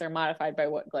sites are modified by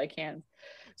what glycans.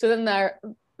 So then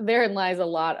therein lies a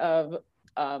lot of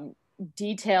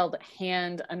detailed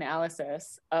hand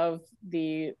analysis of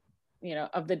the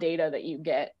data that you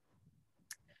get.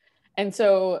 And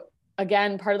so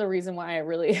again, part of the reason why I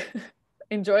really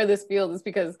enjoy this field is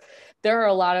because there are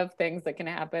a lot of things that can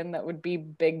happen that would be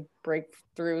big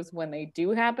breakthroughs when they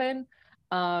do happen.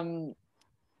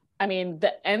 I mean,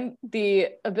 the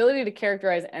ability to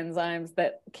characterize enzymes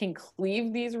that can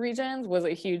cleave these regions was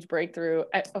a huge breakthrough.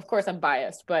 Of course, I'm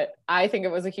biased, but I think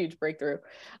it was a huge breakthrough.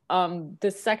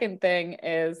 The second thing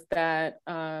is that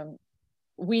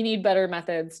we need better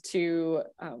methods to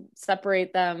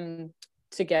separate them,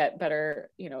 to get better,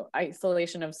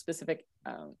 isolation of specific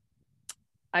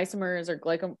isomers or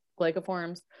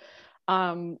glycoforms.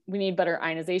 We need better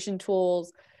ionization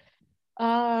tools.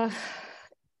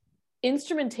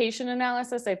 Instrumentation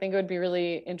analysis, I think it would be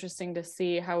really interesting to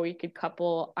see how we could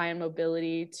couple ion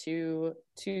mobility to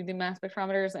the mass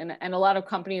spectrometers, and a lot of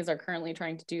companies are currently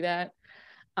trying to do that.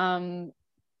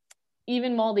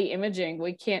 Even MALDI imaging,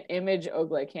 we can't image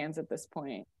O-glycans at this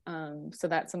point. So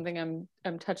that's something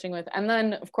I'm touching with. And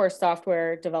then of course,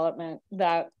 software development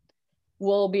that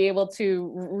will be able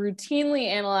to routinely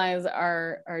analyze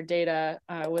our data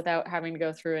without having to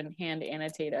go through and hand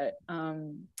annotate it.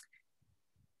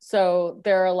 So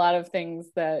there are a lot of things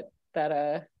that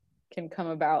can come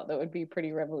about that would be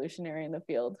pretty revolutionary in the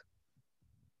field.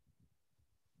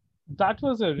 That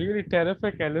was a really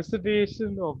terrific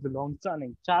elucidation of the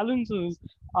long-standing challenges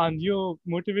and your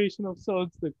motivation of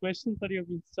sorts, the questions that you've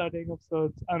been studying of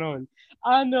sorts and all.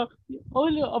 And a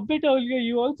bit earlier,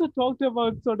 you also talked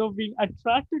about sort of being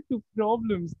attracted to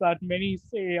problems that many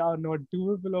say are not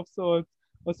doable of sorts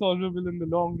or solvable in the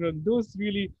long run. Those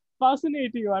really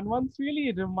fascinate you. And once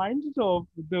really reminded of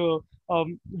the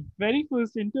very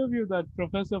first interview that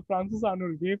Professor Frances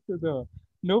Arnold gave to the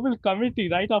Nobel Committee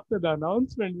right after the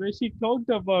announcement, where she talked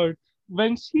about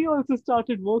when she also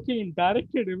started working in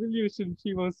directed evolution,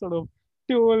 she was sort of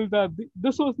told that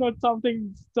this was not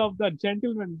stuff that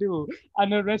gentlemen do.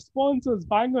 And her response was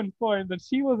bang on point that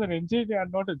she was an engineer,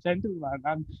 not a gentleman.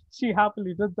 And she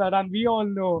happily did that. And we all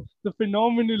know the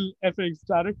phenomenal effects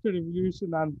directed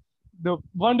evolution and the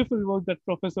wonderful work that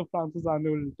Professor Frances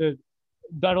Arnold did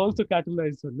that also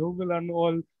catalyzed the Nobel and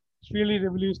all. Really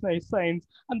revolutionized science.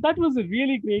 And that was a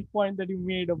really great point that you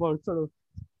made about sort of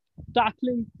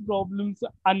tackling problems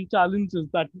and challenges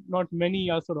that not many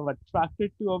are sort of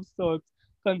attracted to of sorts,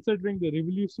 considering the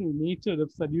revolutionary nature of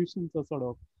solutions are sort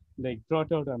of like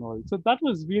brought out and all. So that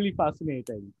was really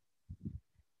fascinating.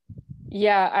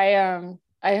 Yeah,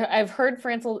 I've heard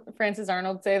Frances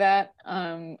Arnold say that.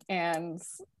 And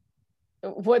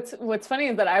what's funny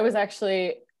is that I was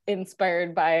actually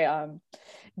inspired by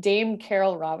Dame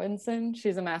Carol Robinson.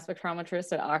 She's a mass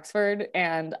spectrometrist at Oxford,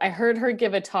 and I heard her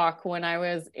give a talk when I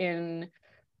was in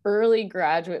early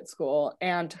graduate school,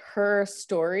 and her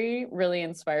story really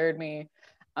inspired me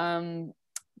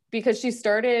because she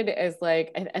started as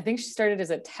I think she started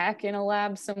as a tech in a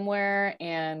lab somewhere,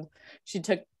 and she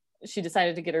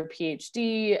decided to get her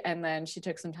PhD, and then she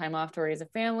took some time off to raise a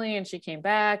family, and she came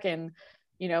back, and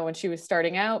when she was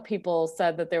starting out, people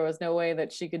said that there was no way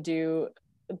that she could do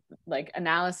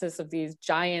analysis of these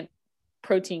giant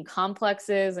protein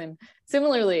complexes. And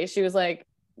similarly, she was like,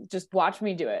 just watch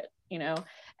me do it,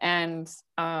 and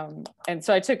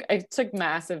so I took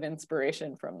massive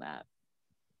inspiration from that.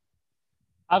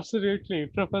 Absolutely.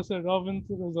 Professor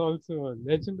Robinson is also a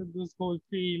legend in this whole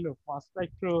field of mass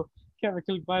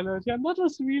spectrochemical biology. And that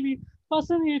was really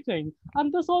fascinating.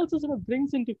 And this also sort of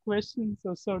brings into questions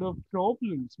of sort of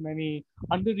problems many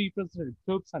underrepresented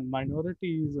groups and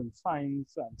minorities in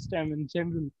science and STEM in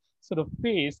general sort of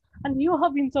face. And you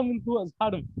have been someone who has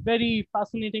had a very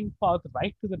fascinating path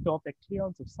right to the top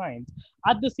echelons of science.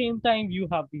 At the same time, you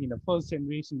have been a first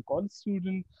generation college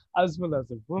student as well as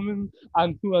a woman,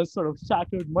 and who has sort of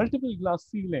shattered multiple glass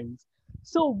ceilings.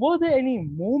 So, were there any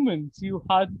moments you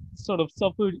had sort of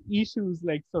suffered issues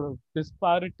like sort of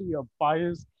disparity or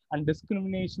bias and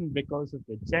discrimination because of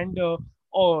your gender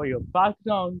or your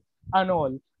background and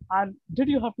all? And did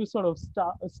you have to sort of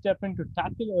step in to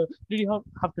tackle, did you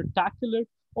have to tackle it?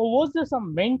 Or was there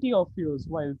some mentee of yours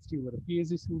whilst you were a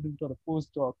PhD student or a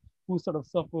postdoc who sort of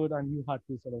suffered and you had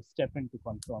to sort of step in to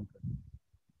confront it?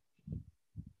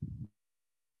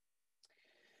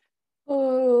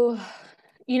 Oh,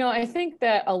 I think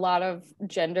that a lot of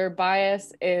gender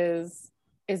bias is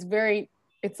very,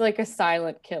 it's like a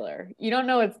silent killer. You don't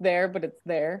know it's there, but it's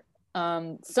there.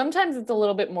 Sometimes it's a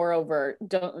little bit more overt.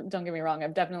 Don't get me wrong.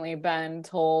 I've definitely been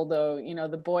told, oh,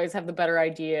 the boys have the better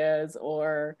ideas,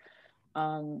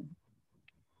 um,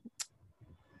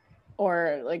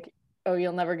 or like, oh,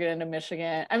 you'll never get into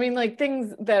Michigan. I mean, like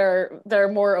things that are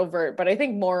more overt. But I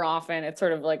think more often it's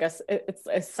sort of like it's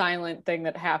a silent thing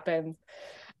that happens.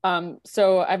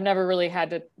 So I've never really had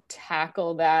to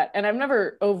tackle that, and I've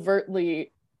never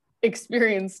overtly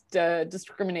experienced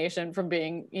discrimination from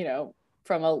being,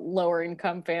 from a lower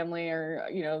income family or,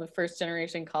 the first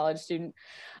generation college student.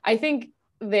 I think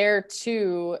there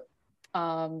too,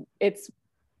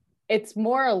 it's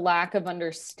more a lack of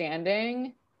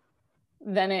understanding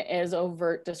than it is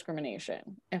overt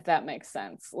discrimination, if that makes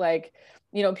sense. Like,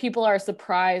 people are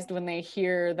surprised when they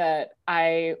hear that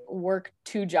I worked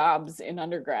 2 jobs in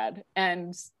undergrad,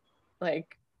 and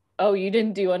like, oh, you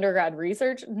didn't do undergrad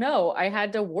research? No, I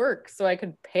had to work so I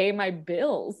could pay my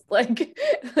bills.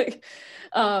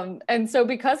 And so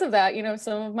because of that,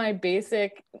 some of my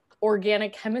basic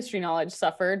organic chemistry knowledge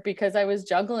suffered because I was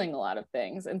juggling a lot of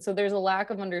things. And so there's a lack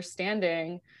of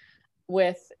understanding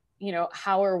with,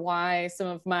 how or why some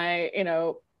of my,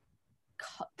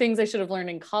 things I should have learned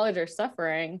in college are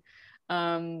suffering,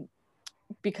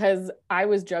 because I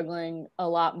was juggling a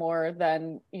lot more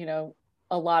than,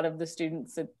 a lot of the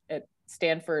students at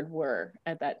Stanford were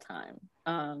at that time.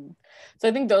 So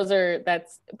I think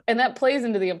that plays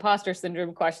into the imposter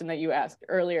syndrome question that you asked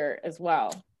earlier as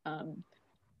well.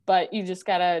 But you just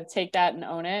gotta take that and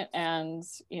own it. And,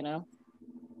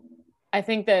 I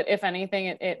think that if anything,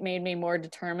 it made me more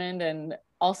determined and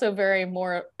also very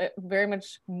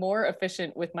much more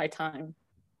efficient with my time.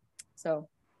 So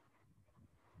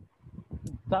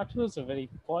that was a very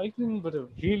poignant but a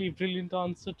really brilliant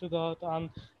answer to that. And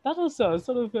that was sort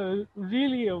of a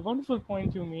really a wonderful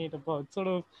point you made about sort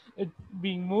of it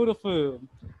being more of a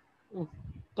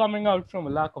coming out from a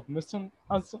lack of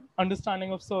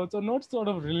misunderstanding of sorts, or not sort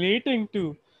of relating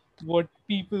to what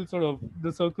people sort of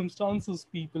the circumstances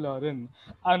people are in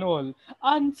and all.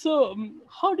 And so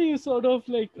how do you sort of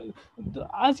like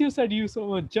as you said, you sort of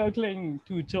were juggling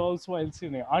 2 jobs whilst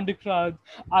in your undergrad,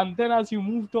 and then as you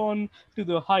moved on to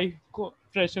the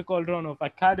pressure cauldron of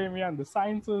academia and the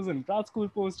sciences and grad school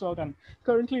postdoc, and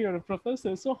currently you're a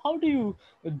professor. So how do you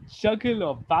juggle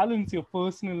or balance your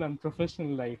personal and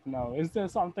professional life now? Is there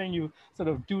something you sort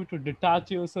of do to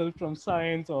detach yourself from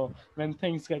science, or when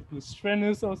things get too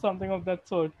strenuous or something of that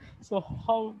sort? So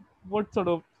what sort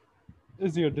of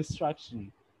is your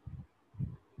distraction?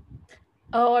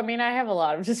 Oh, I mean, I have a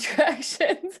lot of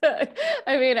distractions.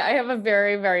 I mean, I have a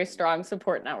very, very strong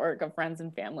support network of friends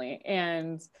and family.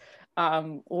 And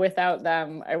without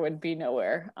them, I would be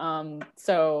nowhere.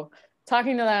 So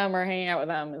talking to them or hanging out with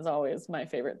them is always my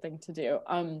favorite thing to do.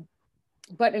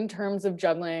 But in terms of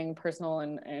juggling personal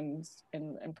and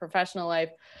professional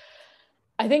life,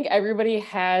 I think everybody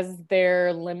has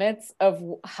their limits of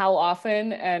how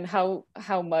often and how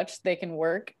much they can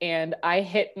work. And I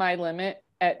hit my limit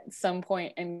at some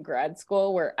point in grad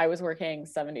school where I was working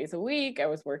 7 days a week. I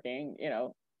was working,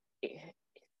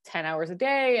 10 hours a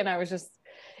day. And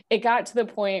it got to the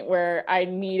point where I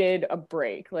needed a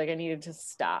break. Like I needed to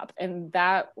stop. And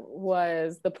that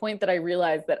was the point that I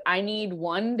realized that I need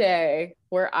one day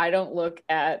where I don't look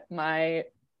at my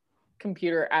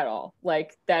computer at all.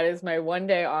 Like that is my one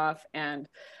day off, and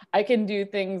I can do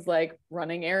things like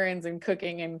running errands and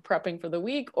cooking and prepping for the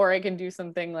week, or I can do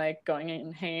something like going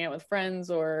and hanging out with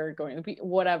friends or going to the beach,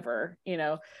 whatever.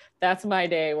 That's my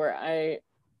day where I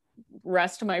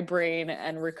rest my brain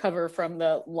and recover from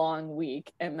the long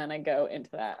week, and then I go into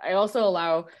that. I also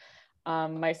allow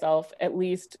myself at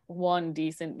least one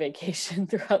decent vacation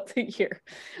throughout the year.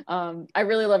 I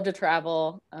really love to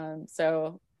travel,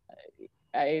 so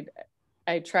I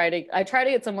try to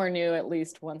get somewhere new at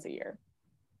least once a year.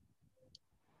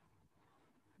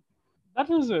 That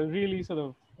was a really sort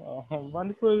of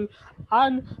wonderful.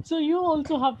 And so you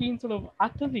also have been sort of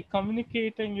actively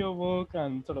communicating your work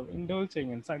and sort of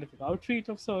indulging in scientific outreach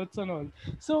of sorts and all.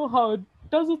 So how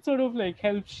does it sort of like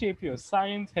help shape your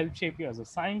science, help shape you as a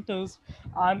scientist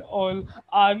and all?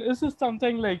 And is this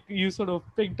something like you sort of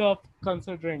picked up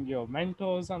considering your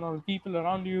mentors and all people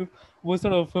around you were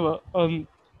sort of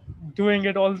doing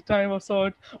it all the time or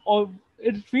sort, or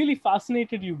it really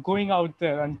fascinated you going out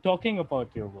there and talking about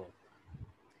your work?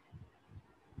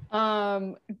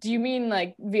 Do you mean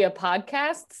like via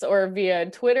podcasts or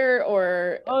via Twitter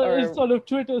or It's sort of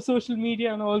Twitter, social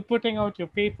media, and all, putting out your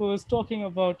papers, talking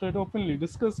about it openly,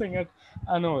 discussing it,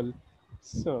 and all.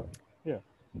 So, yeah.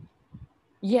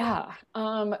 Yeah.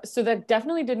 So that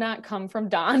definitely did not come from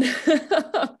Don.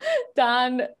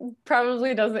 Don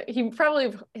probably doesn't, he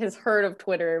probably has heard of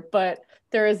Twitter, but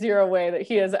there is zero way that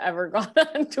he has ever gone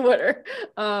on Twitter.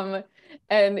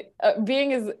 And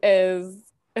being as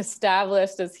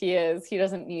established as he is, he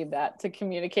doesn't need that to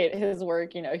communicate his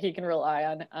work. You know, he can rely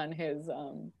on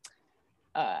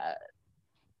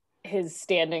his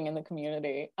standing in the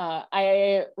community.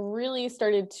 I really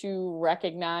started to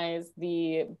recognize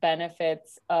the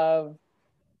benefits of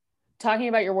talking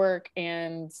about your work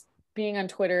and being on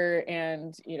Twitter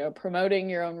and, you know, promoting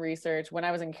your own research. When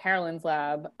I was in Carolyn's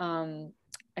lab,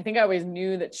 I think I always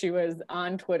knew that she was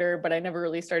on Twitter, but I never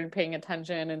really started paying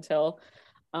attention until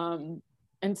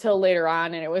later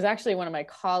on. And it was actually one of my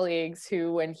colleagues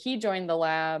who, when he joined the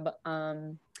lab,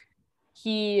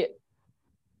 he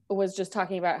was just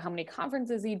talking about how many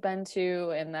conferences he'd been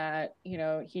to, and that, you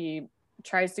know, he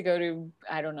tries to go to,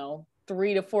 I don't know,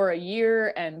 3 to 4 a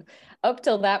year. And up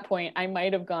till that point, I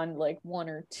might have gone like 1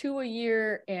 or 2 a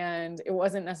year. And it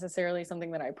wasn't necessarily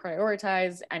something that I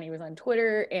prioritized. And he was on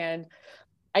Twitter. And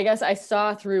I guess I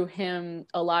saw through him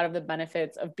a lot of the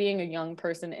benefits of being a young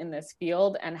person in this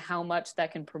field and how much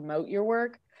that can promote your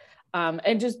work, and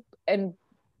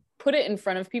put it in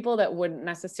front of people that wouldn't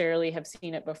necessarily have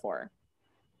seen it before.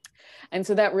 And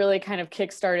so that really kind of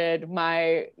kickstarted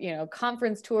my, you know,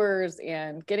 conference tours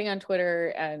and getting on Twitter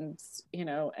and, you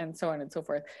know, and so on and so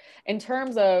forth. In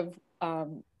terms of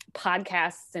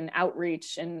podcasts and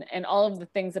outreach and all of the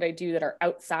things that I do that are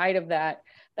outside of that,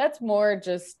 that's more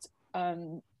just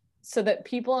so that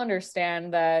people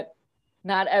understand that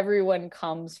not everyone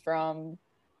comes from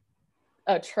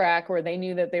a track where they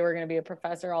knew that they were going to be a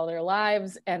professor all their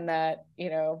lives, and that, you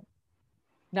know,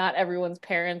 not everyone's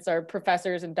parents are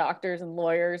professors and doctors and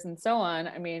lawyers and so on.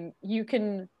 I mean, you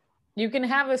can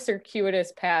have a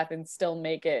circuitous path and still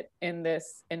make it in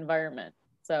this environment.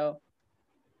 So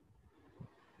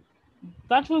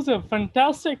That was a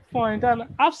fantastic point, and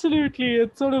absolutely,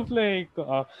 it's sort of like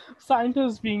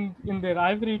scientists being in their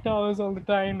ivory towers all the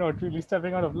time, not really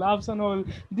stepping out of labs and all.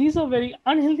 These are very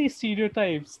unhealthy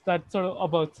stereotypes that sort of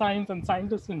about science and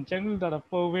scientists in general that have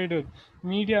pervaded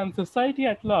media and society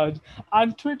at large.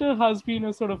 And Twitter has been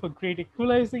a sort of a great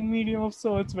equalizing medium of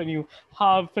sorts when you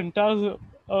have fantastic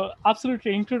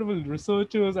absolutely incredible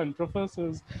researchers and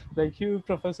professors like you,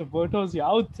 Professor Bertozzi,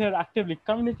 out there actively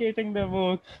communicating their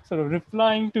work, sort of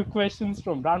replying to questions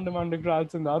from random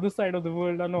undergrads on the other side of the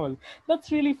world and all.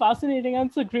 That's really fascinating, and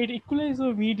it's a great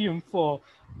equalizer medium for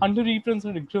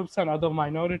underrepresented groups and other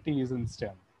minorities in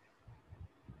STEM.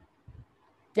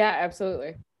 yeah,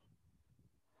 absolutely.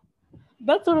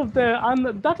 That's sort of the,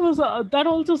 and that was that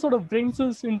also sort of brings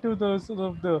us into the sort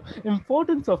of the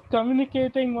importance of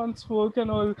communicating one's work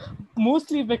and all,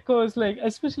 mostly because like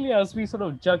especially as we sort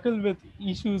of juggle with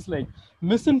issues like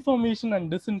misinformation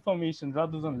and disinformation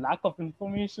rather than lack of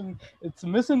information, it's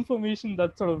misinformation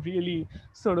that sort of really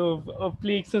sort of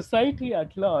plagues society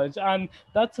at large. And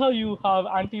that's how you have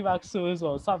anti-vaxxers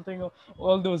or something,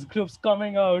 all those groups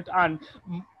coming out, and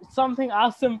something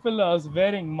as simple as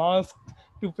wearing masks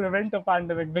to prevent a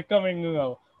pandemic becoming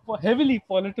a heavily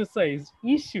politicized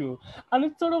issue. And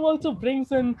it sort of also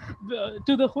brings in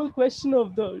to the whole question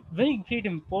of the very great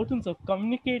importance of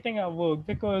communicating our work,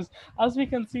 because as we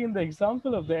can see in the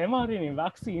example of the mRNA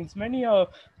vaccines, many are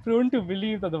prone to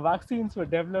believe that the vaccines were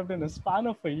developed in a span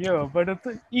of a year, but it's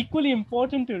equally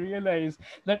important to realize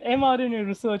that mRNA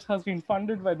research has been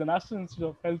funded by the National Institute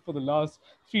of Health for the last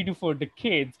 3 to 4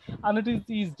 decades. And it is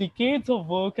these decades of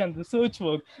work and research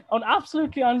work on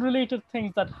absolutely unrelated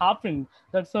things that happened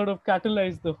that sort of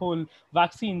catalyzed the whole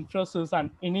vaccine process and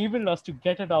enabled us to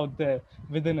get it out there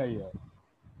within a year.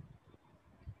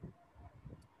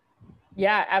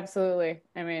 Yeah, absolutely.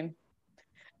 I mean,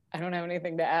 I don't have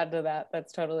anything to add to that.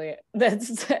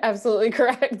 That's absolutely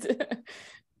correct.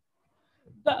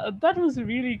 That was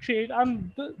really great.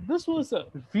 And this was a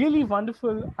really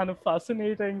wonderful and a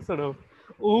fascinating sort of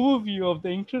overview of the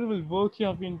incredible work you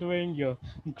have been doing, your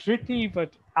gritty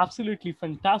but absolutely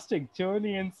fantastic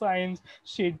journey in science,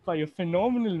 shaped by your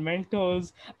phenomenal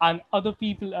mentors and other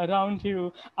people around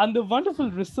you, and the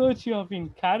wonderful research you have been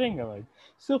carrying out.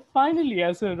 So, finally,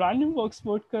 as a Random Walks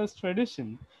podcast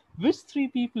tradition, which three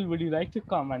people would you like to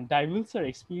come and divulge their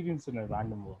experience in a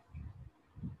random walk?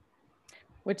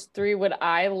 Which three would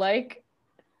I like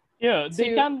Yeah, they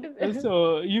to? can.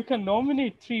 So you can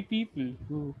nominate three people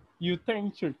who you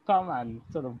think should come and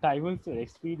sort of divulge their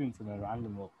experience in a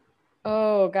random walk.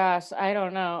 Oh gosh, I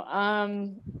don't know.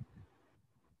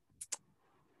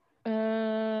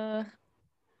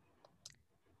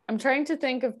 I'm trying to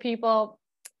think of people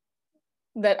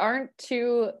that aren't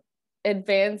too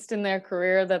advanced in their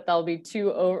career that they'll be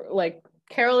too over, like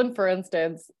Carolyn, for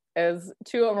instance, is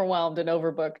too overwhelmed and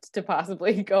overbooked to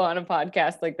possibly go on a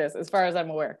podcast like this, as far as I'm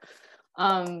aware.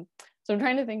 So I'm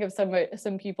trying to think of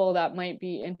some people that might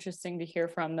be interesting to hear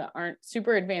from that aren't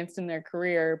super advanced in their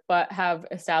career but have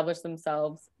established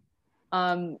themselves.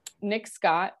 Nick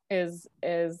Scott is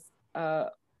an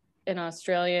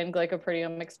Australian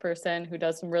glycoproteomics person who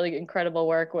does some really incredible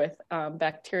work with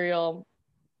bacterial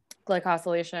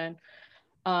glycosylation.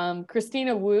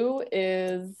 Christina Wu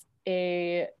is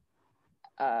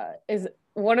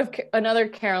another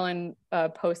Carolyn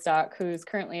postdoc who's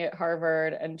currently at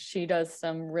Harvard, and she does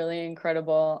some really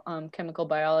incredible chemical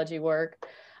biology work.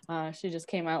 She just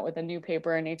came out with a new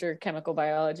paper in Nature Chemical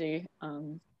Biology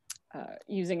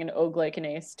using an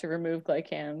O-glycanase to remove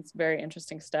glycans. Very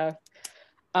interesting stuff.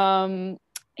 And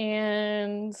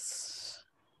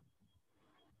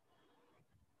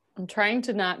I'm trying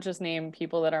to not just name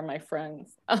people that are my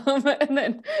friends. And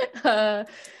then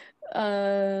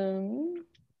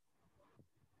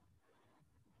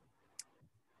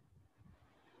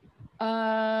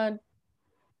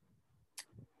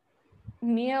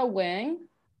Mia Wang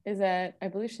is I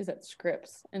believe she's at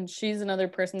Scripps, and she's another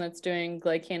person that's doing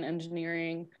glycan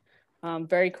engineering,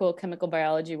 very cool chemical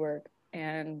biology work,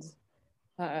 and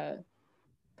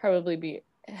probably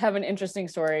have an interesting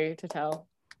story to tell.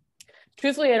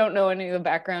 Truthfully, I don't know any of the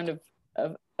background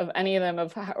of any of them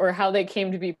or how they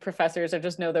came to be professors. I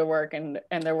just know their work, and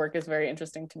their work is very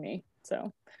interesting to me.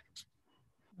 So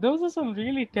Those are some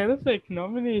really terrific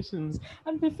nominations.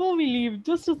 And before we leave,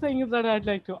 just a thing that I'd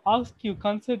like to ask you,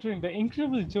 considering the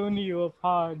incredible journey you have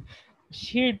had,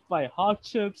 shaped by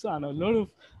hardships and a lot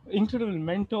of incredible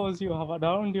mentors you have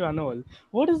around you and all,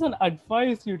 what is an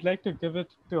advice you'd like to give it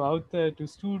to out there to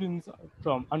students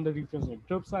from underrepresented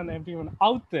groups and everyone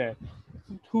out there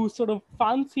who sort of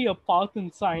fancy a path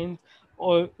in science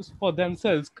or for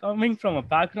themselves, coming from a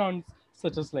background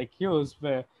such as like yours,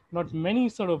 where not many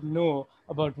sort of know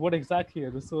about what exactly a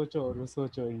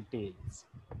researcher entails?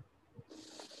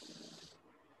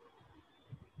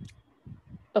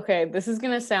 Okay, this is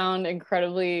going to sound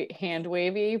incredibly hand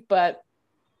wavy, but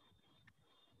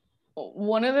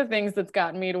one of the things that's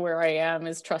gotten me to where I am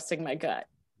is trusting my gut.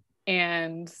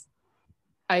 And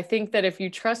I think that if you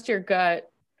trust your gut,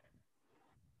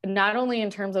 not only in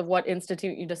terms of what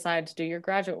institute you decide to do your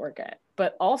graduate work at,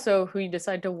 but also who you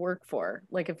decide to work for.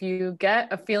 Like if you get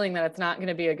a feeling that it's not going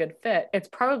to be a good fit, it's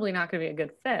probably not going to be a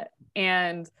good fit.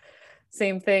 And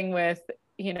same thing with,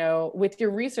 with your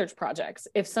research projects.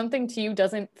 If something to you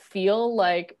doesn't feel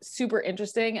like super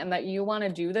interesting and that you want to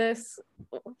do this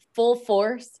full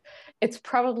force, it's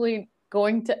probably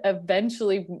going to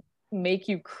eventually make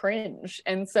you cringe.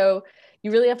 And so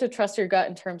you really have to trust your gut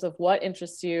in terms of what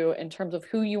interests you, in terms of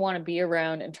who you want to be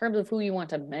around, in terms of who you want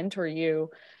to mentor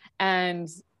you. And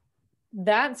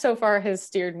that so far has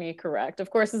steered me correct.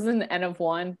 Of course, this is an N of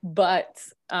one, but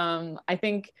I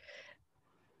think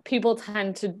people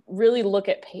tend to really look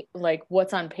at like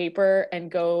what's on paper and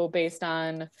go based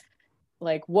on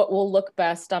like what will look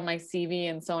best on my CV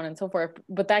and so on and so forth.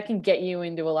 But that can get you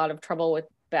into a lot of trouble with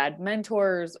bad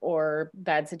mentors or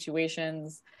bad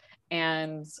situations.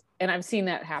 And I've seen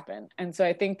that happen. And so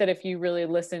I think that if you really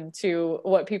listen to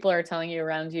what people are telling you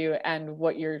around you and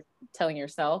what you're telling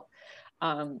yourself,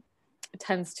 it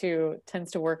tends to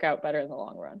work out better in the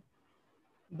long run.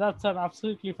 That's an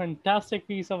absolutely fantastic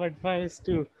piece of advice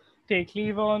to take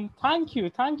leave on. Thank you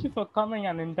for coming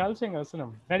and indulging us in a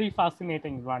very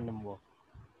fascinating random walk.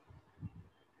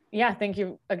 Yeah, thank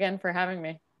you again for having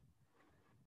me.